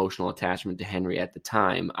had an emotional attachment to Henry at the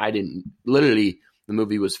time. I didn't. Literally, the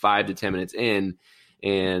movie was 5 to 10 minutes in,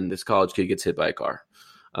 and this college kid gets hit by a car.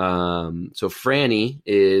 So Franny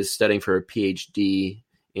is studying for a PhD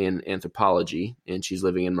in anthropology, and she's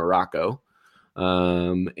living in Morocco.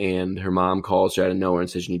 And her mom calls her out of nowhere and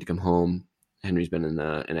says, "You need to come home. Henry's been in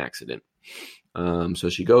an accident." So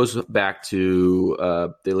she goes back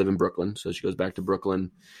to, they live in Brooklyn. So she goes back to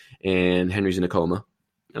Brooklyn, and Henry's in a coma.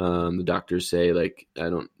 The doctors say, like,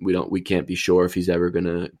 we can't be sure if he's ever going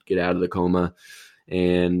to get out of the coma.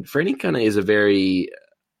 And Franny kind of is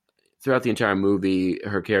throughout the entire movie,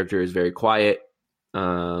 her character is very quiet,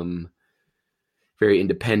 very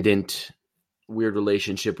independent, weird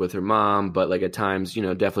relationship with her mom, but like at times,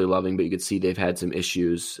 definitely loving, but you could see they've had some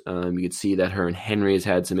issues. You could see that her and Henry has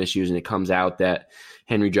had some issues, and it comes out that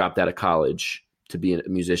Henry dropped out of college to be a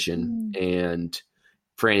musician, and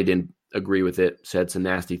Franny didn't agree with it, said some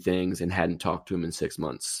nasty things, and hadn't talked to him in 6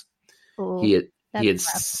 months. Oh, he had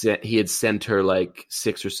sent her like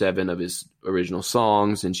 6 or 7 of his original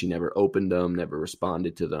songs, and she never opened them, never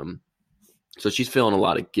responded to them. So she's feeling a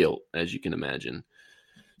lot of guilt, as you can imagine.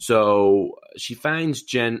 So she finds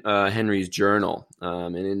Henry's journal,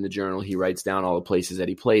 and in the journal he writes down all the places that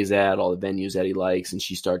he plays at, all the venues that he likes, and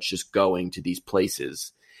she starts just going to these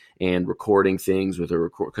places and recording things with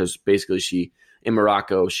her because basically she in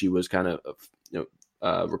Morocco, she was kind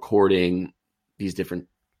of recording these different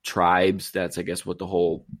tribes. That's, I guess, what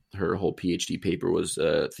her whole PhD paper was,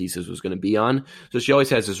 thesis was going to be on. So she always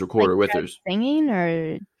has this recorder with her. Singing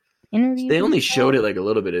or interviews? They only showed it like a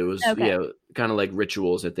little bit. It was kind of like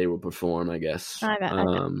rituals that they would perform, I guess.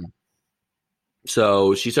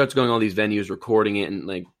 So she starts going all these venues, recording it and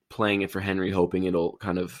like playing it for Henry, hoping it'll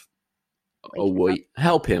kind of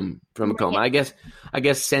help him from a coma. I guess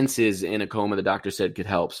senses in a coma, the doctor said, could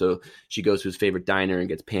help. So she goes to his favorite diner and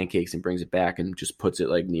gets pancakes and brings it back and just puts it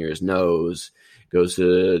like near his nose, goes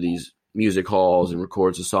to these music halls and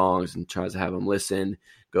records the songs and tries to have him listen,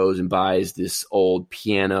 goes and buys this old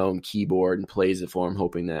piano and keyboard and plays it for him,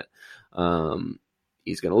 hoping that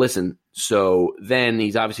he's going to listen. So then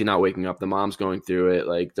he's obviously not waking up. The mom's going through it.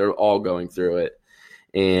 Like, they're all going through it.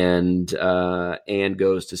 And Anne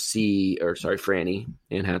goes to see, Franny,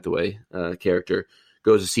 Anne Hathaway character,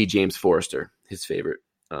 goes to see James Forrester, his favorite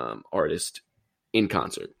artist, in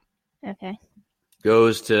concert. Okay.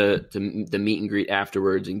 Goes to the meet and greet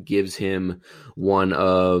afterwards and gives him one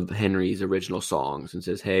of Henry's original songs and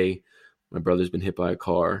says, "Hey, my brother's been hit by a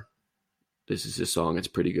car. This is his song. It's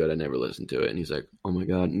pretty good. I never listened to it." And he's like, "Oh my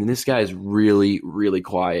God." And this guy is really, really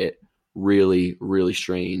quiet, really, really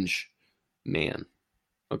strange man.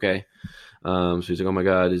 Okay. So he's like, "Oh my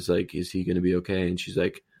God," is he going to be okay? And she's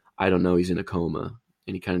like, "I don't know. He's in a coma."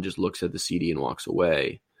 And he kind of just looks at the CD and walks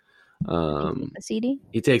away. The CD?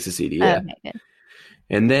 He takes the CD. Yeah. Okay, good.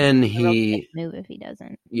 And then move if he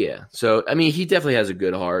doesn't. Yeah. So, I mean, he definitely has a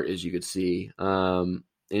good heart, as you could see. And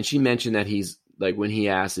she mentioned that he's like, when he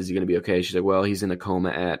asked, "Is he going to be okay?" She's like, "Well, he's in a coma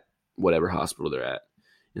at whatever hospital they're at."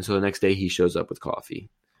 And so the next day he shows up with coffee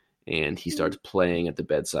and he starts playing at the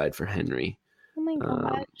bedside for Henry. Oh my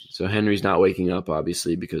gosh. So Henry's not waking up,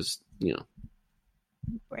 obviously, because,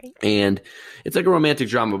 Right. And it's like a romantic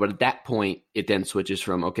drama. But at that point, it then switches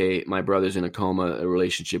from, okay, my brother's in a coma, a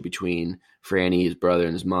relationship between Franny, his brother,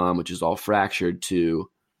 and his mom, which is all fractured, to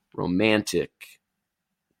romantic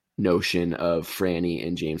notion of Franny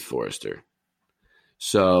and James Forrester.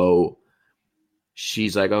 So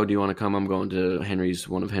she's like, "Oh, do you want to come? I'm going to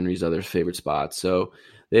one of Henry's other favorite spots." So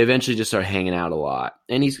they eventually just start hanging out a lot.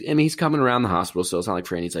 And he's coming around the hospital, so it's not like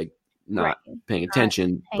Franny's like not paying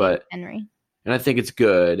attention, but Henry. And I think it's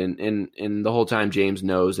good. And the whole time James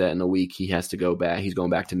knows that in a week he has to go back. He's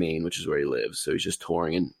going back to Maine, which is where he lives. So he's just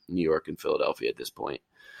touring in New York and Philadelphia at this point.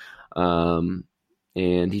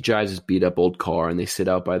 And he drives his beat up old car and they sit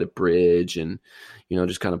out by the bridge and,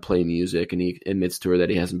 just kind of play music. And he admits to her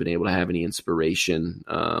that he hasn't been able to have any inspiration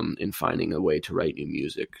in finding a way to write new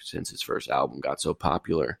music since his first album got so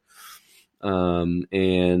popular.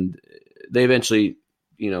 And they eventually,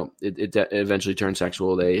 it eventually turns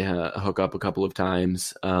sexual. They hook up a couple of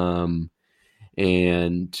times. And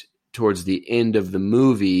towards the end of the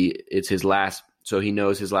movie, it's his last. So he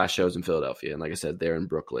knows his last show's in Philadelphia. And like I said, they're in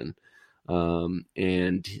Brooklyn.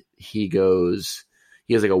 And he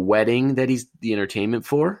has like a wedding that he's the entertainment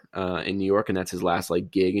for in New York. And that's his last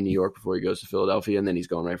like gig in New York before he goes to Philadelphia. And then he's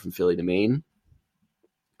going right from Philly to Maine.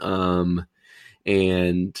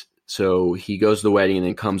 And so he goes to the wedding and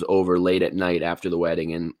then comes over late at night after the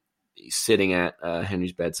wedding, and he's sitting at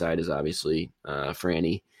Henry's bedside is obviously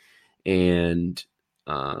Franny. And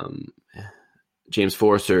James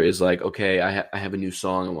Forrester is like, "Okay, I have a new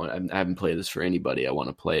song. I haven't played this for anybody. I want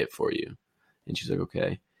to play it for you." And she's like,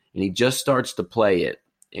 "Okay." And he just starts to play it.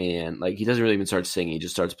 And like, he doesn't really even start singing. He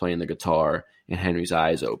just starts playing the guitar and Henry's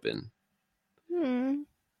eyes open,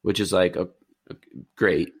 which is like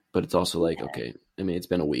great. But it's also like, okay, I mean, it's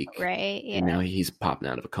been a week. Right. Yeah. And now he's popping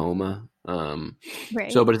out of a coma. Right.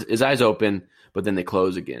 So, but his eyes open, but then they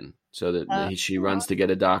close again. So that she runs to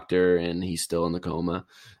get a doctor and he's still in the coma.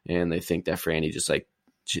 And they think that Franny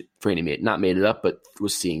Franny not made it up, but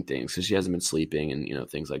was seeing things because she hasn't been sleeping and,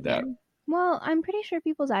 things like that. Well, I'm pretty sure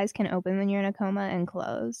people's eyes can open when you're in a coma and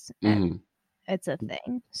close. And it's a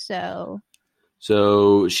thing. So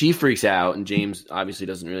she freaks out, and James obviously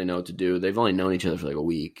doesn't really know what to do. They've only known each other for like a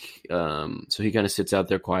week. So he kind of sits out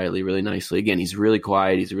there quietly, really nicely. Again, he's really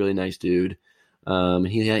quiet. He's a really nice dude. And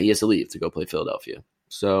he has to leave to go play Philadelphia.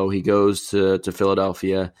 So he goes to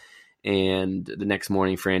Philadelphia, and the next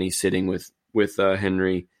morning, Franny's sitting with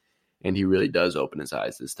Henry, and he really does open his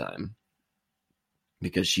eyes this time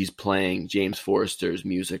because she's playing James Forrester's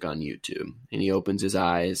music on YouTube, and he opens his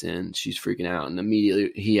eyes and she's freaking out. And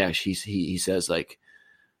immediately he says like,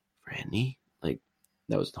 "Franny," like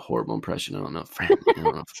that was the horrible impression. I don't know.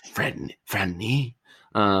 Franny.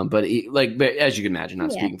 But as you can imagine,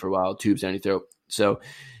 not speaking for a while, tubes down your throat. So,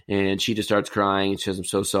 and she just starts crying. She says, "I'm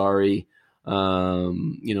so sorry."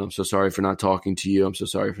 I'm so sorry for not talking to you. I'm so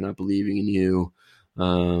sorry for not believing in you.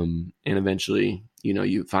 And eventually,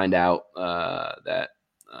 you find out that,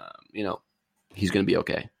 he's going to be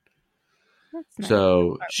okay. That's nice.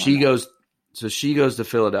 So she Heartwarming. goes to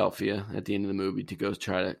Philadelphia at the end of the movie to go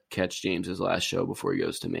try to catch James's last show before he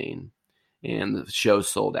goes to Maine. And the show's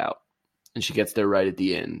sold out. And she gets there right at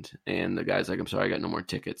the end. And the guy's like, I'm sorry, I got no more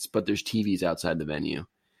tickets. But there's TVs outside the venue.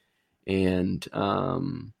 And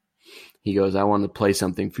he goes, I want to play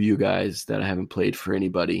something for you guys that I haven't played for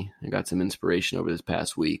anybody. I got some inspiration over this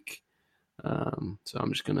past week. So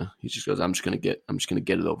he just goes, I'm just gonna get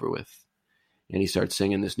it over with. And he starts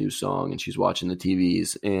singing this new song, and she's watching the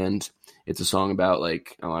TVs, and it's a song about,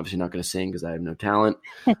 like, I'm obviously not going to sing because I have no talent.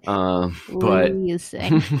 But Ooh, you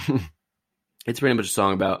sing. it's pretty much a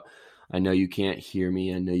song about, I know you can't hear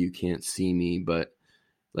me, I know you can't see me, but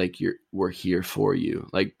like we're here for you.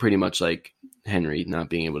 Like pretty much like Henry not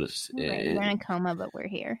being able to. Right, we're in a coma, but we're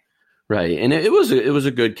here. Right, and it was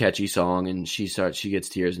a good catchy song, and she gets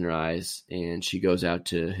tears in her eyes, and she goes out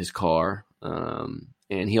to his car,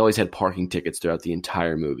 and he always had parking tickets throughout the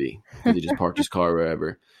entire movie because he just parked his car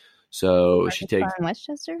wherever. So she takes in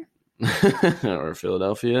Westchester or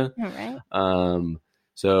Philadelphia. All right.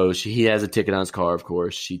 So he has a ticket on his car, of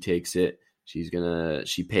course. She takes it.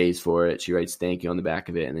 She pays for it. She writes thank you on the back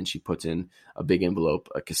of it, and then she puts in a big envelope,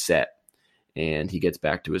 a cassette, and he gets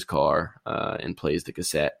back to his car and plays the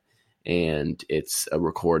cassette. And it's a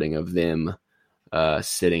recording of them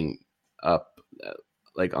sitting up,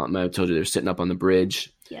 like I told you, they're sitting up on the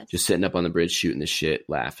bridge, Yes. just sitting up on the bridge, shooting the shit,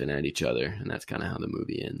 laughing at each other, and that's kind of how the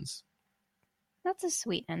movie ends. That's a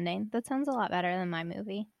sweet ending. That sounds a lot better than my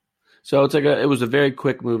movie. So it was a very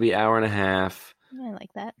quick movie, hour and a half. I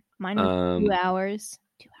like that. Mine was 2 hours.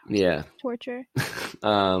 2 hours. Yeah. Of torture.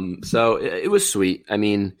 So it was sweet. I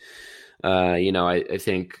mean, I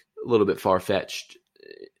think a little bit far fetched,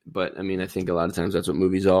 but I mean, I think a lot of times that's what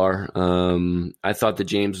movies are. I thought that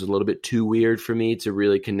James was a little bit too weird for me to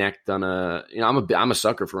really connect on I'm a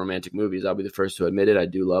sucker for romantic movies. I'll be the first to admit it. I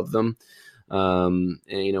do love them. And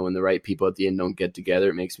when the right people at the end don't get together,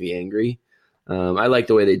 it makes me angry. I like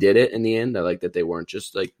the way they did it in the end. I like that they weren't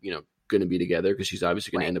just like, going to be together, because she's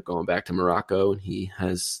obviously going to end up going back to Morocco and he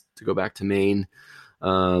has to go back to Maine.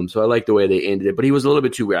 So I like the way they ended it, but he was a little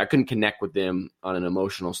bit too weird. I couldn't connect with them on an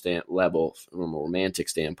emotional level from a romantic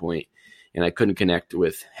standpoint. And I couldn't connect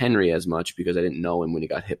with Henry as much because I didn't know him when he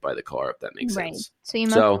got hit by the car, if that makes sense. So you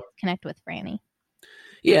must connect with Franny.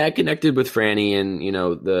 Yeah, I connected with Franny and,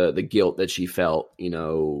 the guilt that she felt,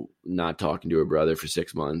 not talking to her brother for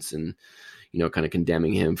 6 months and, kind of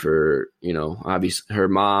condemning him for, obviously her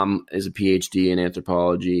mom is a PhD in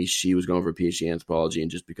anthropology. She was going for a PhD in anthropology.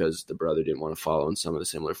 And just because the brother didn't want to follow in some of the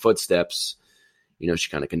similar footsteps, she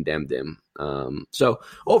kind of condemned him. So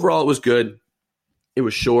overall, it was good. It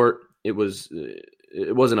was short. It wasn't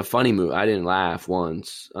a funny movie. I didn't laugh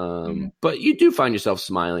once. But you do find yourself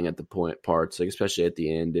smiling at the parts, like especially at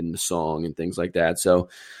the end and the song and things like that. So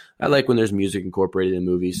I like when there's music incorporated in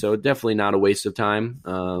movies. So definitely not a waste of time.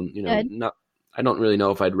 I don't really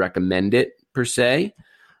know if I'd recommend it per se.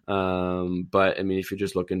 But I mean, if you're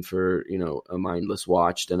just looking for, a mindless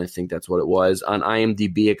watch, then I think that's what it was. On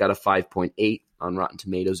IMDb, it got a 5.8. On Rotten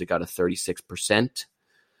Tomatoes, it got a 36%.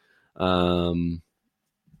 I'm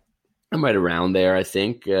right around there, I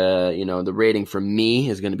think. The rating for me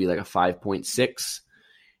is going to be like a 5.6.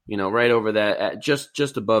 Right over that,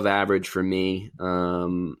 just above average for me.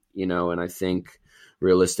 And I think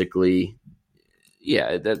realistically,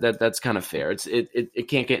 yeah, that's kind of fair. It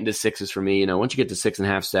can't get into sixes for me. Once you get to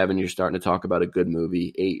 6.5, 7, you're starting to talk about a good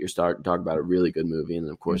movie. 8, you're starting to talk about a really good movie, and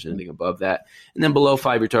then of course anything above that, and then below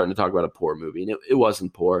 5, you're starting to talk about a poor movie. And it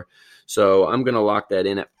wasn't poor, so I'm gonna lock that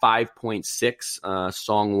in at 5.6.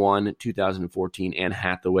 Song 1, 2014, Anne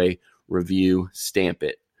Hathaway review. Stamp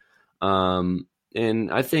it.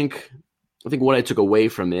 And I think what I took away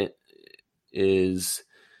from it is,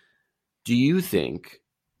 do you think?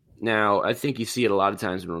 Now, I think you see it a lot of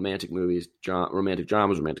times in romantic movies, romantic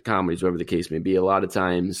dramas, romantic comedies, whatever the case may be. A lot of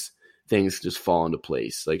times things just fall into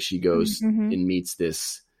place. Like she goes and meets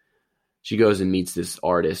this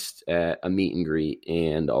artist at a meet and greet,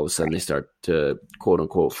 and all of a sudden they start to quote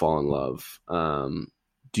unquote fall in love.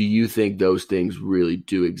 Do you think those things really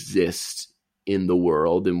do exist in the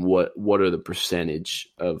world? And what are the percentage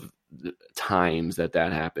of the times that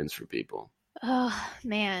happens for people? Oh,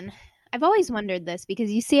 man. I've always wondered this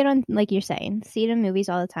because you see it on, like you're saying, see it in movies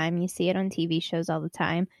all the time. You see it on TV shows all the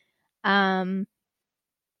time. I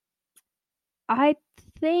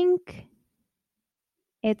think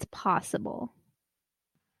it's possible.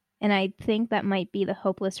 And I think that might be the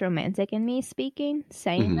hopeless romantic in me speaking,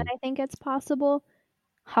 saying that Hmm. I think it's possible.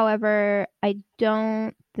 However, I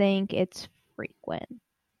don't think it's frequent.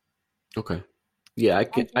 Okay. Yeah, I I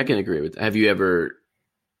think can agree with that. Have you ever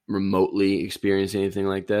remotely experienced anything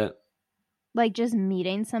like that? like just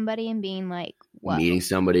meeting somebody and being like, whoa. Meeting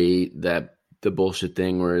somebody, that the bullshit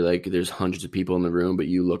thing where like there's hundreds of people in the room, but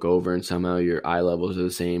you look over and somehow your eye levels are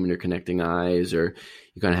the same and you're connecting eyes, or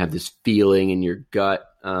you kind of have this feeling in your gut,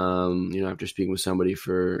 after speaking with somebody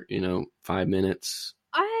for, 5 minutes.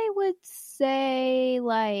 I would say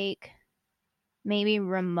like maybe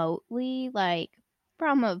remotely, like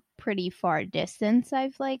from a pretty far distance,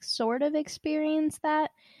 I've like sort of experienced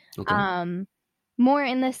that. Okay. Um, More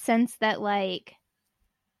in the sense that like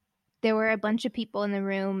there were a bunch of people in the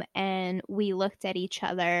room and we looked at each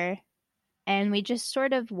other and we just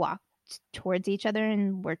sort of walked towards each other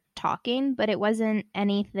and were talking, but it wasn't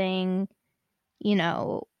anything, you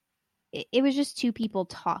know, it was just two people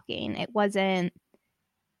talking. It wasn't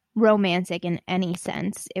romantic in any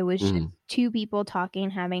sense. It was just Hmm. two people talking,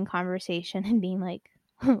 having conversation, and being like,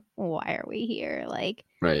 why are we here? Like,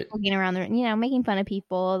 Right. looking around the, making fun of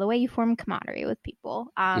people, the way you form camaraderie with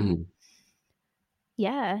people. Hmm.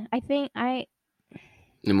 Yeah, I think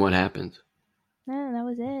And what happened? that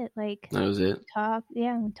was it. Like, That was it.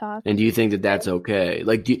 we talked. And do you think that that's okay?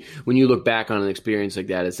 Like, when you look back on an experience like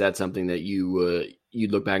that, is that something that you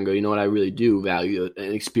look back and go, you know what, I really do value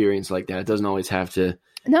an experience like that. It No, doesn't I always have to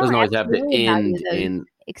absolutely value end those in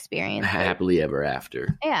experiences. happily ever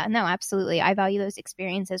after. Yeah, no, absolutely. I value those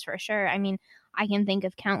experiences for sure. I mean, I can think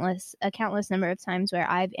of a countless number of times where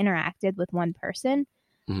I've interacted with one person,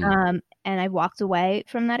 Hmm. and I've walked away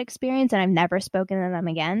from that experience and I've never spoken to them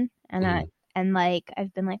again. Hmm. And like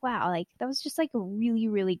I've been like, wow, like that was just like a really,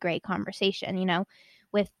 really great conversation,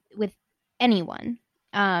 with anyone.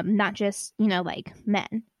 Not just, like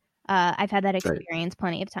men. I've had that Right. experience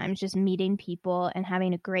plenty of times, just meeting people and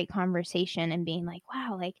having a great conversation and being like,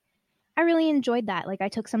 wow, like I really enjoyed that. Like I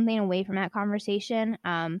took something away from that conversation.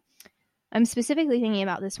 I'm specifically thinking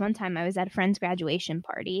about this one time I was at a friend's graduation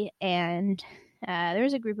party, and there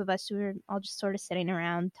was a group of us who were all just sort of sitting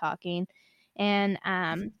around talking. And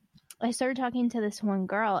I started talking to this one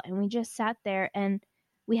girl, and we just sat there and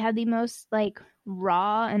we had the most like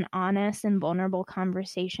raw and honest and vulnerable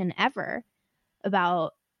conversation ever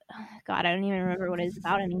about, God, I don't even remember what it's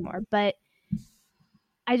about anymore. But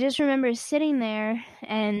I just remember sitting there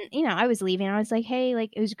and, I was leaving. I was like, hey,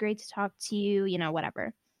 like, it was great to talk to you,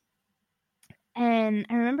 whatever. And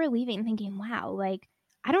I remember leaving thinking, wow, like,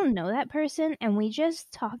 I don't know that person. And we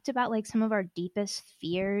just talked about like some of our deepest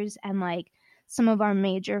fears and like some of our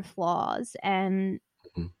major flaws. And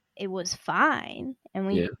Mhm. it was fine. And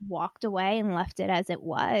we Yeah. walked away and left it as it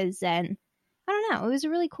was. And I don't know, it was a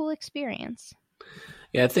really cool experience.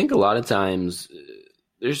 Yeah, I think a lot of times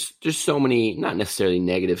there's just so many, not necessarily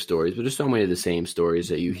negative stories, but just so many of the same stories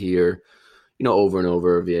that you hear, over and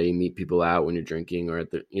over. Yeah, you meet people out when you're drinking or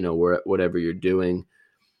at the, whatever you're doing.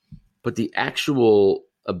 But the actual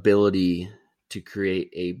ability to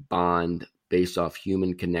create a bond based off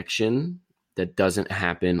human connection that doesn't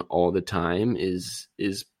happen all the time is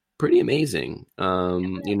pretty amazing.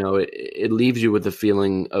 It leaves you with a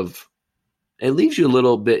feeling of, it leaves you a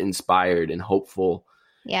little bit inspired and hopeful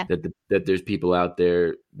Yeah. that there's people out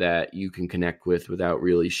there that you can connect with without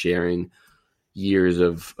really sharing years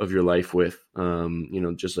of your life with.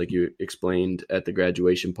 Just like you explained at the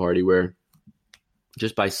graduation party, where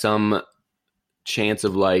just by some chance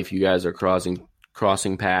of life, you guys are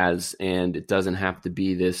crossing paths, and it doesn't have to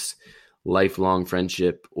be this lifelong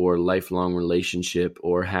friendship or lifelong relationship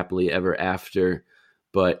or happily ever after,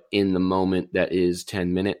 but in the moment that is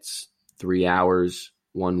 10 minutes, 3 hours,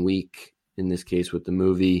 1 week, in this case with the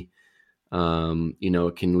movie,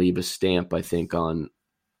 it can leave a stamp, I think, on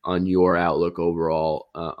your outlook overall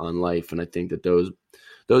on life. And I think that those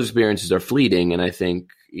experiences are fleeting, and I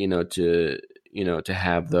think to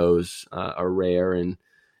have those are rare and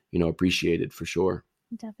appreciated for sure.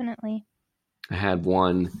 Definitely. I had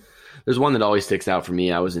one. There's one that always sticks out for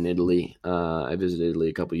me. I was in Italy. I visited Italy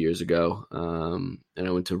a couple years ago, and I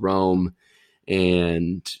went to Rome,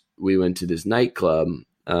 and we went to this nightclub.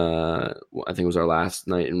 I think it was our last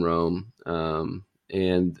night in Rome,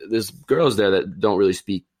 and there's girls there that don't really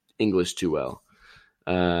speak English too well.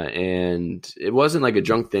 And it wasn't like a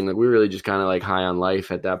drunk thing. Like, we were really just kind of like high on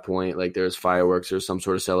life at that point. Like, there's fireworks or some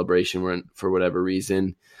sort of celebration for whatever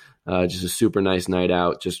reason. Just a super nice night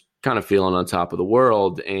out, just kind of feeling on top of the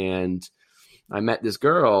world. And I met this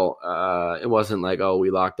girl. It wasn't like, oh,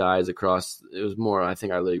 we locked eyes across. It was more, I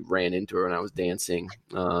think I really ran into her when I was dancing.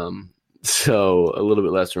 So a little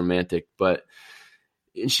bit less romantic, but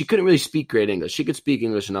and she couldn't really speak great English. She could speak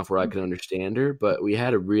English enough where I could understand her, but we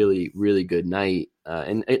had a really, really good night.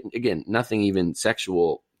 Again, nothing even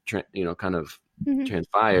sexual, kind of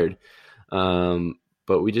transpired.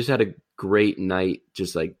 But we just had a great night,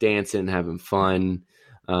 just like dancing, having fun.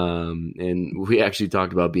 And we actually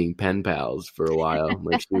talked about being pen pals for a while.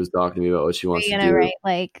 Like, she was talking to me about what she wants to do. Write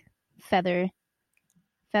like feather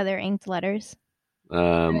inked letters.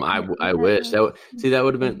 I wish that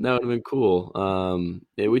would have been cool.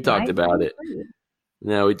 Yeah, we talked about it.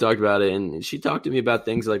 No, we talked about it, and she talked to me about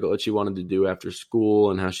things like what she wanted to do after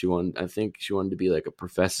school and how I think she wanted to be like a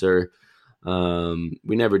professor.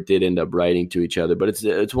 We never did end up writing to each other, but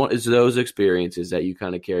it's those experiences that you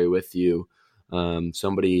kind of carry with you.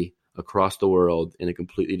 Somebody across the world in a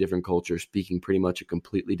completely different culture, speaking pretty much a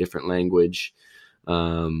completely different language,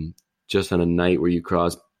 just on a night where you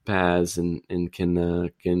cross paths and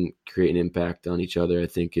can create an impact on each other, I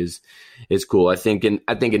think is cool. I think in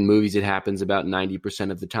movies it happens about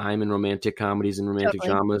 90% of the time in romantic comedies and romantic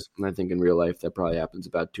dramas, and I think in real life that probably happens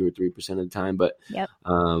about 2 or 3% of the time. But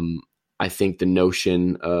I think the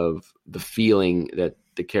notion of the feeling that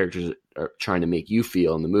the characters are trying to make you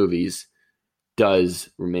feel in the movies does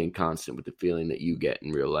remain constant with the feeling that you get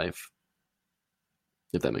in real life,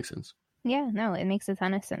 if that makes sense. Yeah, no, it makes a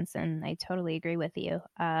ton of sense, and I totally agree with you.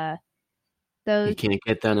 You can't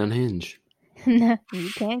get that on Hinge. No,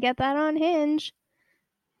 you can't get that on Hinge.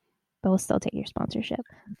 But we'll still take your sponsorship.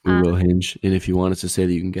 We will, Hinge. And if you want us to say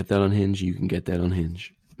that you can get that on Hinge, you can get that on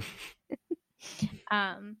Hinge.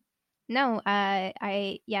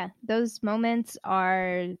 Those moments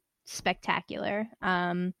are spectacular.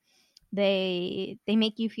 They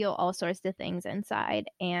make you feel all sorts of things inside,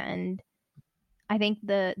 and I think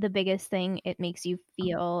the biggest thing it makes you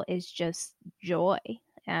feel is just joy,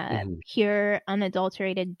 pure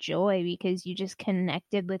unadulterated joy, because you just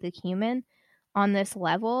connected with a human on this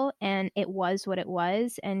level, and it was what it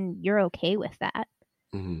was, and you're okay with that.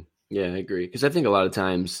 Mm-hmm. Yeah, I agree. Because I think a lot of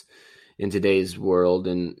times in today's world,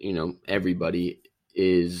 and everybody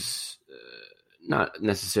is not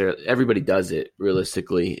necessarily, everybody does it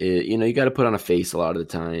realistically. You got to put on a face a lot of the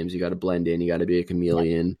times. You got to blend in. You got to be a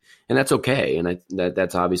chameleon, and that's okay. And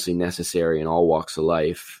that's obviously necessary in all walks of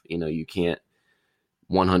life. You can't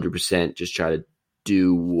 100% just try to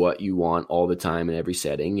do what you want all the time in every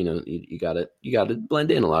setting. You gotta blend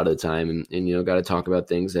in a lot of the time, and got to talk about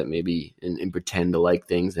things that maybe and pretend to like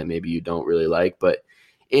things that maybe you don't really like. But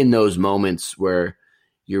in those moments where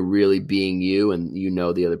you're really being you, and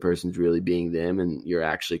the other person's really being them, and you're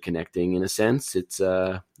actually connecting in a sense, it's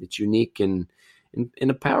unique and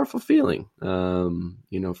a powerful feeling,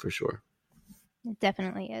 for sure. It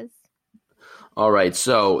definitely is. All right,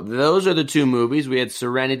 so those are the two movies. We had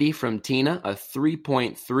Serenity from Tina, a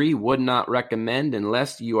 3.3, would not recommend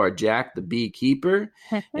unless you are Jack the Beekeeper,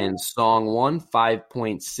 and Song 1,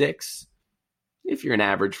 5.6. If you're an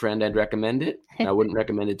average friend, I'd recommend it. I wouldn't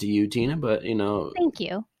recommend it to you, Tina, but thank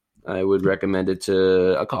you. I would recommend it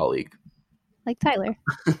to a colleague, like Tyler.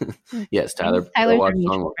 Yes, Tyler's our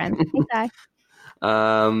mutual friend. Hey, Ty.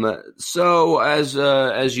 So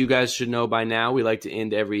as you guys should know by now, we like to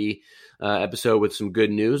end every episode with some good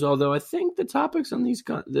news. Although I think the topics on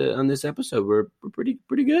this episode were pretty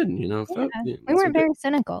good. We weren't very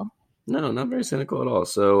cynical. No, not very cynical at all.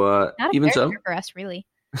 So not even so for us, really.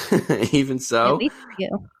 Even so, at least for you.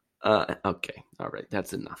 Okay, all right,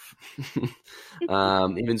 that's enough.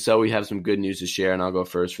 Even so, we have some good news to share, and I'll go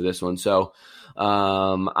first for this one. So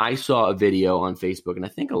I saw a video on Facebook, and I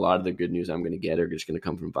think a lot of the good news I'm going to get are just going to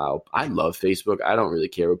come from Val. I love Facebook. I don't really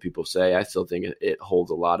care what people say. I still think it holds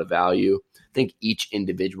a lot of value. I think each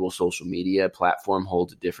individual social media platform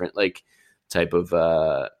holds a different type of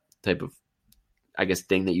I guess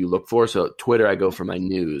thing that you look for. So Twitter, I go for my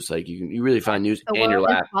news. You really find news, and you're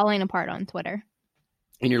falling apart on Twitter.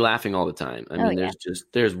 And you're laughing all the time. I mean,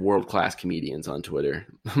 there's world-class comedians on Twitter.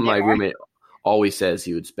 My roommate always says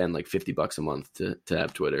he would spend like $50 a month to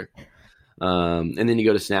have Twitter. And then you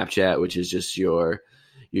go to Snapchat, which is just your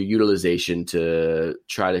utilization to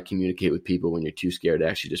try to communicate with people when you're too scared to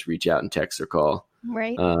actually just reach out and text or call.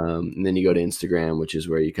 Right. And then you go to Instagram, which is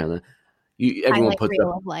where you kind of everyone puts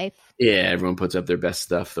up life. Yeah, everyone puts up their best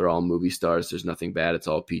stuff. They're all movie stars. There's nothing bad. It's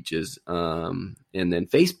all peaches. And then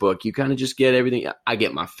Facebook, you kind of just get everything. I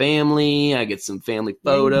get my family. I get some family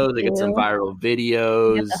photos. I get some viral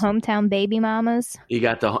videos. You got the hometown baby mamas. You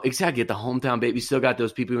got the hometown baby. You still got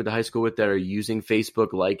those people you went to high school with that are using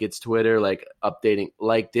Facebook like it's Twitter, like updating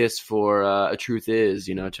like this for a truth is,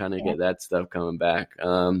 trying to get that stuff coming back.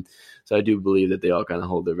 So I do believe that they all kind of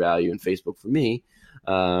hold their value in Facebook for me.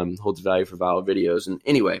 holds value for viral videos. And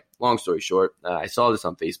anyway, long story short, I saw this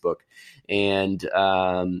on Facebook, and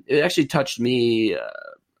it actually touched me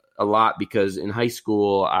a lot because in high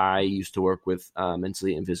school I used to work with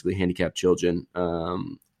mentally and physically handicapped children every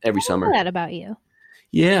I know summer. that about you.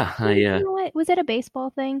 Yeah, You know what? Was it a baseball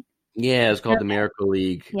thing? yeah, it's called the Okay. Miracle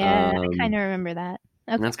League. Yeah, I kind of remember that.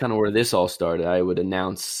 And Okay. that's kind of where this all started. I would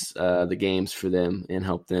announce the games for them and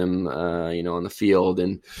help them, on the field,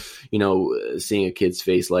 and seeing a kid's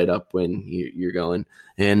face light up when you're going.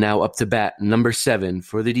 And now up to bat, number 7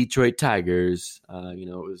 for the Detroit Tigers. It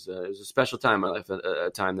was a special time in my life, a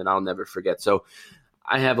time that I'll never forget. So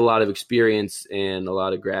I have a lot of experience and a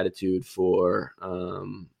lot of gratitude for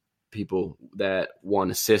people that want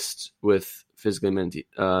to assist with physically,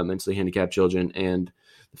 mentally handicapped children and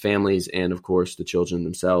the families, and of course the children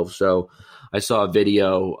themselves. So I saw a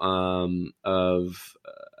video of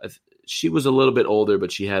she was a little bit older,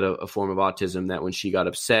 but she had a form of autism that when she got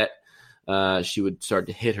upset, she would start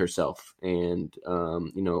to hit herself, and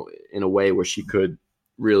in a way where she could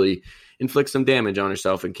really inflict some damage on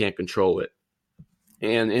herself and can't control it.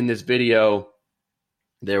 And in this video,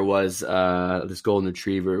 there was this golden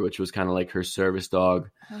retriever, which was kind of like her service dog.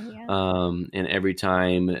 Oh, yeah. And every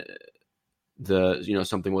time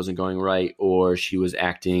something wasn't going right, or she was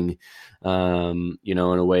acting, in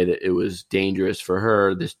a way that it was dangerous for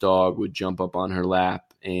her, this dog would jump up on her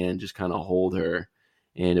lap and just kind of hold her,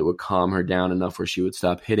 and it would calm her down enough where she would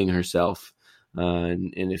stop hitting herself.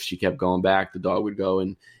 And if she kept going back, the dog would go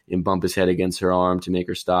and bump his head against her arm to make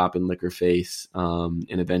her stop and lick her face. And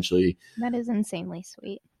eventually, that is insanely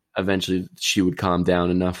sweet. Eventually she would calm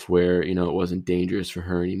down enough where, it wasn't dangerous for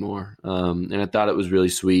her anymore. And I thought it was really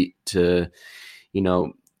sweet to,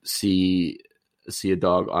 see a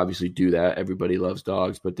dog obviously do that. Everybody loves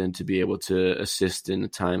dogs, but then to be able to assist in a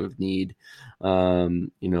time of need,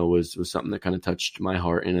 was something that kind of touched my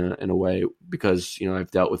heart in a way, because,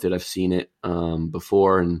 I've dealt with it. I've seen it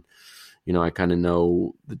before, and, I kind of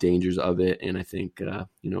know the dangers of it. And I think, it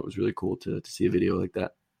was really cool to see a video like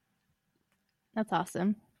that. That's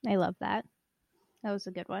awesome. I love that. That was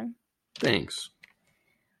a good one. Thanks.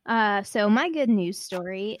 So my good news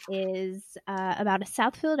story is about a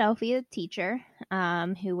South Philadelphia teacher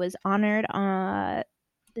who was honored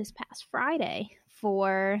this past Friday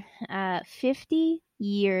for 50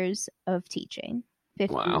 years of teaching.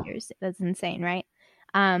 50 Wow. years. That's insane, right?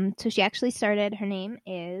 So she actually started, her name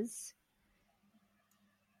is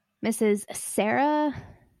Mrs. Sarah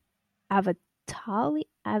Avitali.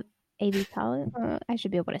 Avitali. I should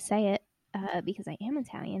be able to say it. Because I am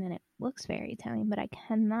Italian and it looks very Italian, but I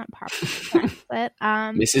cannot properly pronounce it.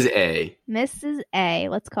 Mrs. A. Mrs. A.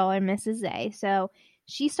 Let's call her Mrs. A. So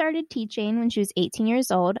she started teaching when she was 18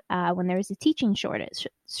 years old, when there was a teaching shortage.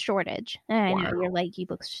 And I know you're like, you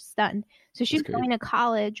look stunned. So she was going to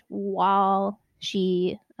college while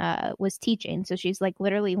she was teaching. So she's like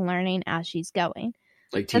literally learning as she's going.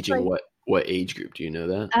 Like teaching what age group? Do you know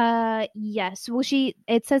that? Yes. Well,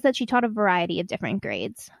 it says that she taught a variety of different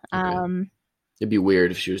grades. Okay. It'd be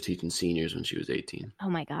weird if she was teaching seniors when she was 18. Oh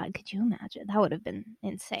my God, could you imagine? That would have been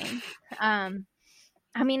insane.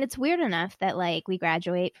 I mean, it's weird enough that like we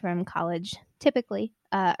graduate from college typically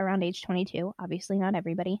around age 22. Obviously, not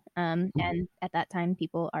everybody. And at that time,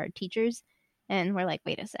 people are teachers, and we're like,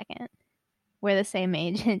 wait a second, we're the same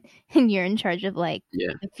age, and you're in charge of like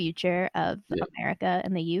the future of America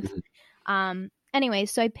and the youth. Anyway,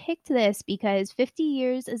 so I picked this because 50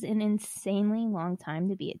 years is an insanely long time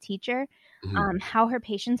to be a teacher. How her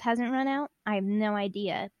patience hasn't run out, I have no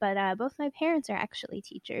idea. But both my parents are actually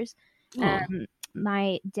teachers.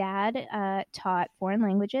 My dad taught foreign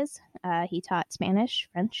languages. He taught Spanish,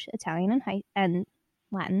 French, Italian, and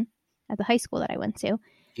Latin at the high school that I went to.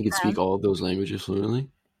 He could speak all of those languages fluently?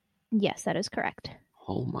 Yes, that is correct.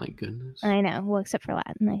 Oh my goodness. I know. Well, except for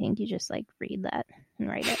Latin. I think you just like read that and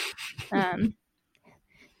write it.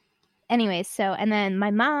 Anyways, so, and then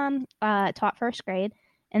my mom taught first grade,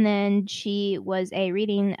 and then she was a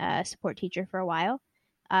reading support teacher for a while.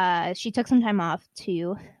 She took some time off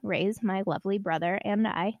to raise my lovely brother and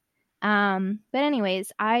I. But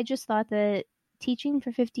anyways, I just thought that teaching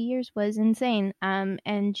for 50 years was insane.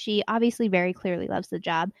 And she obviously very clearly loves the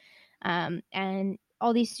job. And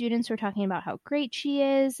all these students were talking about how great she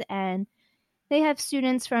is, and they have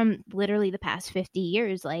students from literally the past 50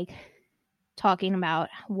 years, like, talking about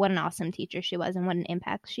what an awesome teacher she was and what an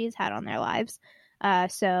impact she's had on their lives.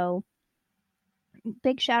 So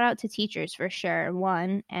big shout out to teachers for sure,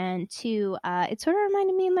 one. And two, it sort of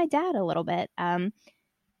reminded me of my dad a little bit. A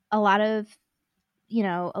lot of you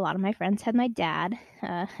know, a lot of my friends had my dad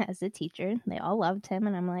as a teacher. They all loved him,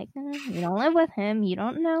 and I'm like, you don't live with him, you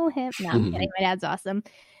don't know him. No, I'm kidding. My dad's awesome.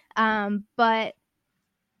 But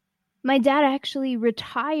my dad actually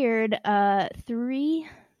retired 2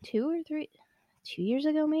 years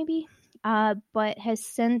ago, maybe. But has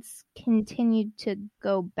since continued to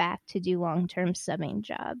go back to do long-term subbing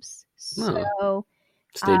jobs. So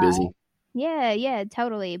stay busy. Yeah,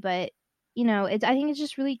 totally. But you know, I think it's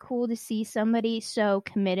just really cool to see somebody so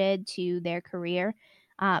committed to their career.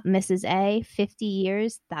 Mrs. A, 50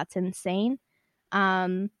 years, that's insane.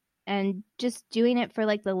 And just doing it for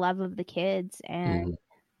like the love of the kids. And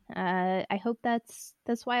I hope that's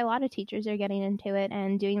why a lot of teachers are getting into it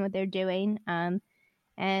and doing what they're doing.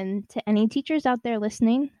 And to any teachers out there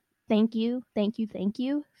listening, thank you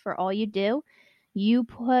for all you do. You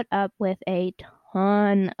put up with a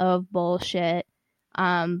ton of bullshit,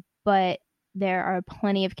 but there are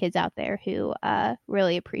plenty of kids out there who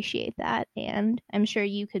really appreciate that. And I'm sure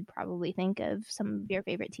you could probably think of some of your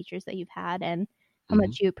favorite teachers that you've had and how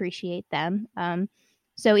much you appreciate them.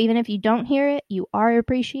 So even if you don't hear it, you are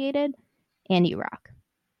appreciated and you rock.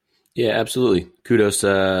 Yeah, absolutely. Kudos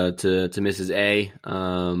to Mrs. A.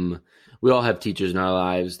 We all have teachers in our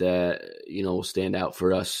lives that, you know, will stand out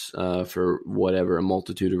for us for whatever, a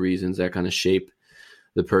multitude of reasons that kind of shape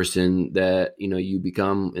the person that, you know, you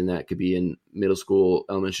become. And that could be in middle school,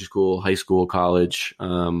 elementary school, high school, college.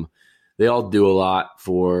 They all do a lot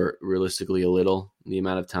for realistically a little. The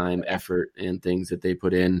amount of time, effort, and things that they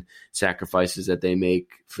put in, sacrifices that they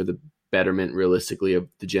make for the betterment realistically of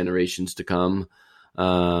the generations to come.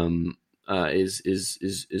 Is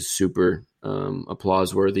super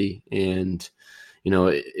applause worthy. And you know,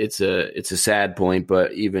 it's a sad point,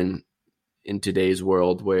 but even in today's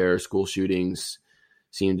world where school shootings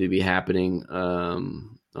seem to be happening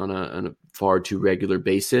on a far too regular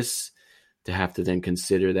basis, to have to then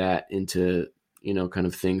consider that into, you know, kind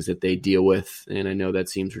of things that they deal with. And I know that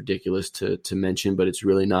seems ridiculous to mention, but it's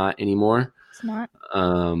really not anymore. It's not.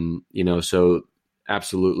 You know, so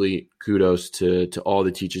absolutely kudos to all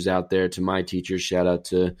the teachers out there, to my teachers. Shout out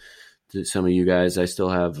to some of you guys. I still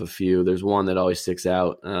have a few. There's one that always sticks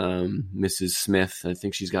out, Mrs. Smith. I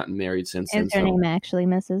think she's gotten married since then. Is her name actually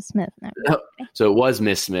Mrs. Smith? No. So it was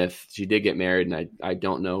Miss Smith. She did get married, and I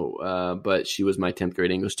don't know, but she was my 10th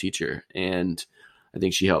grade English teacher, and I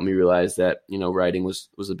think she helped me realize that, you know, writing was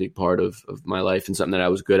a big part of my life and something that I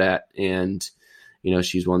was good at. And you know,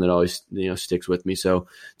 she's one that always, you know, sticks with me. So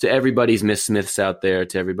to everybody's Miss Smiths out there,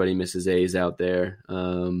 to everybody Mrs. A's out there,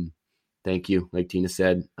 thank you. Like Tina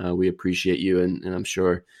said, we appreciate you, and I'm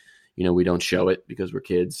sure, you know, we don't show it because we're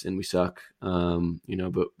kids and we suck, you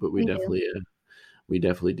know, but we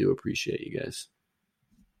definitely do appreciate you guys.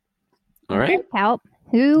 All right, Calp,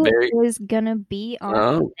 who is gonna be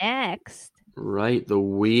on next? Right, the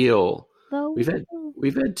wheel.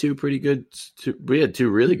 We've had two pretty good. We had two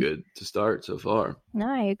really good to start so far. No,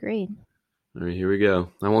 I agree. All right, here we go.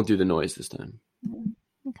 I won't do the noise this time.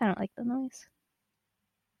 I kind of like the noise.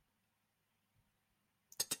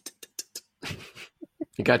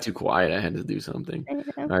 It got too quiet. I had to do something.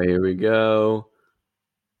 All right, here we go.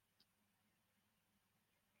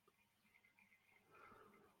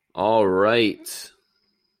 All right.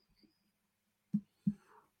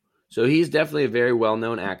 So he's definitely a very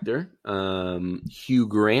well-known actor, Hugh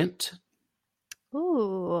Grant.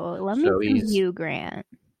 Ooh, love me some Hugh Grant.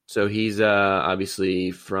 So he's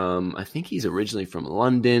obviously from, I think he's originally from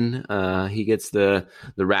London. He gets the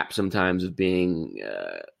rap sometimes of being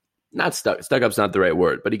not stuck. Stuck up's not the right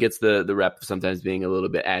word, but he gets the rep of sometimes being a little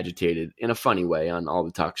bit agitated in a funny way on all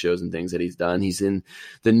the talk shows and things that he's done. He's in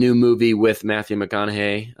the new movie with Matthew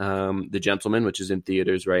McConaughey, The Gentleman, which is in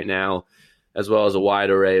theaters right now, as well as a wide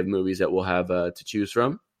array of movies that we'll have to choose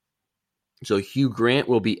from. So Hugh Grant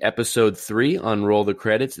will be episode 3 on Roll the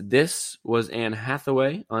Credits. This was Anne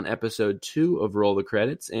Hathaway on episode 2 of Roll the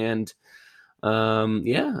Credits. And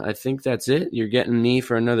yeah, I think that's it. You're getting me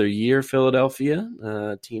for another year, Philadelphia.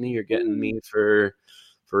 Tina, you're getting me for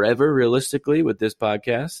forever, realistically, with this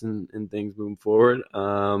podcast and things moving forward.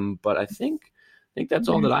 But I think that's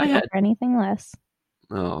all that I had. Anything less.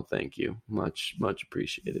 Oh, thank you. Much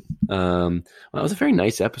appreciated. Well, it was a very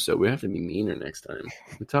nice episode. We have to be meaner next time.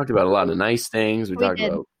 We talked about a lot of nice things. We talked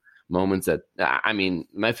about moments that, I mean,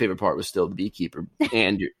 my favorite part was still the beekeeper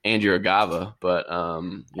and your agave, but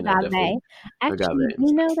you know, agave. Actually, agave.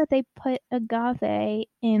 You know that they put agave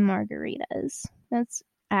in margaritas. That's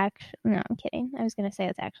actually, no, I'm kidding. I was going to say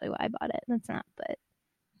that's actually why I bought it. That's not, but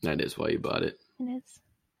that is why you bought it. It is.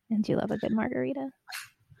 And do you love a good margarita?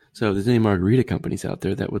 So if there's any margarita companies out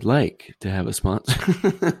there that would like to have a sponsor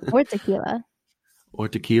or tequila or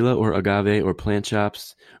tequila or agave or plant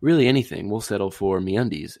chops, really anything. We'll settle for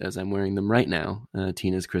MeUndies, as I'm wearing them right now.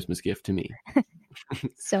 Tina's Christmas gift to me.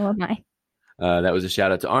 So am I. That was a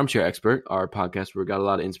shout out to Armchair Expert, our podcast where we got a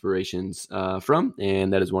lot of inspirations from,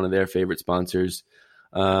 and that is one of their favorite sponsors.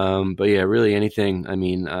 But yeah, really anything. I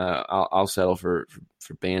mean, I'll settle for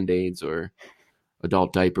Band-Aids or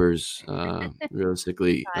adult diapers.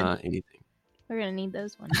 Realistically, anything. We're going to need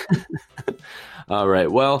those ones. All right.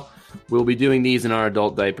 Well, we'll be doing these in our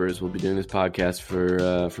adult diapers. We'll be doing this podcast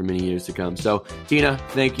for many years to come. So, Tina,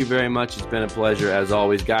 thank you very much. It's been a pleasure as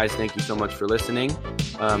always. Guys, thank you so much for listening.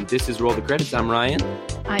 This is Roll the Credits. I'm Ryan.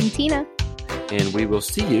 I'm Tina. And we will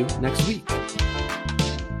see you next week.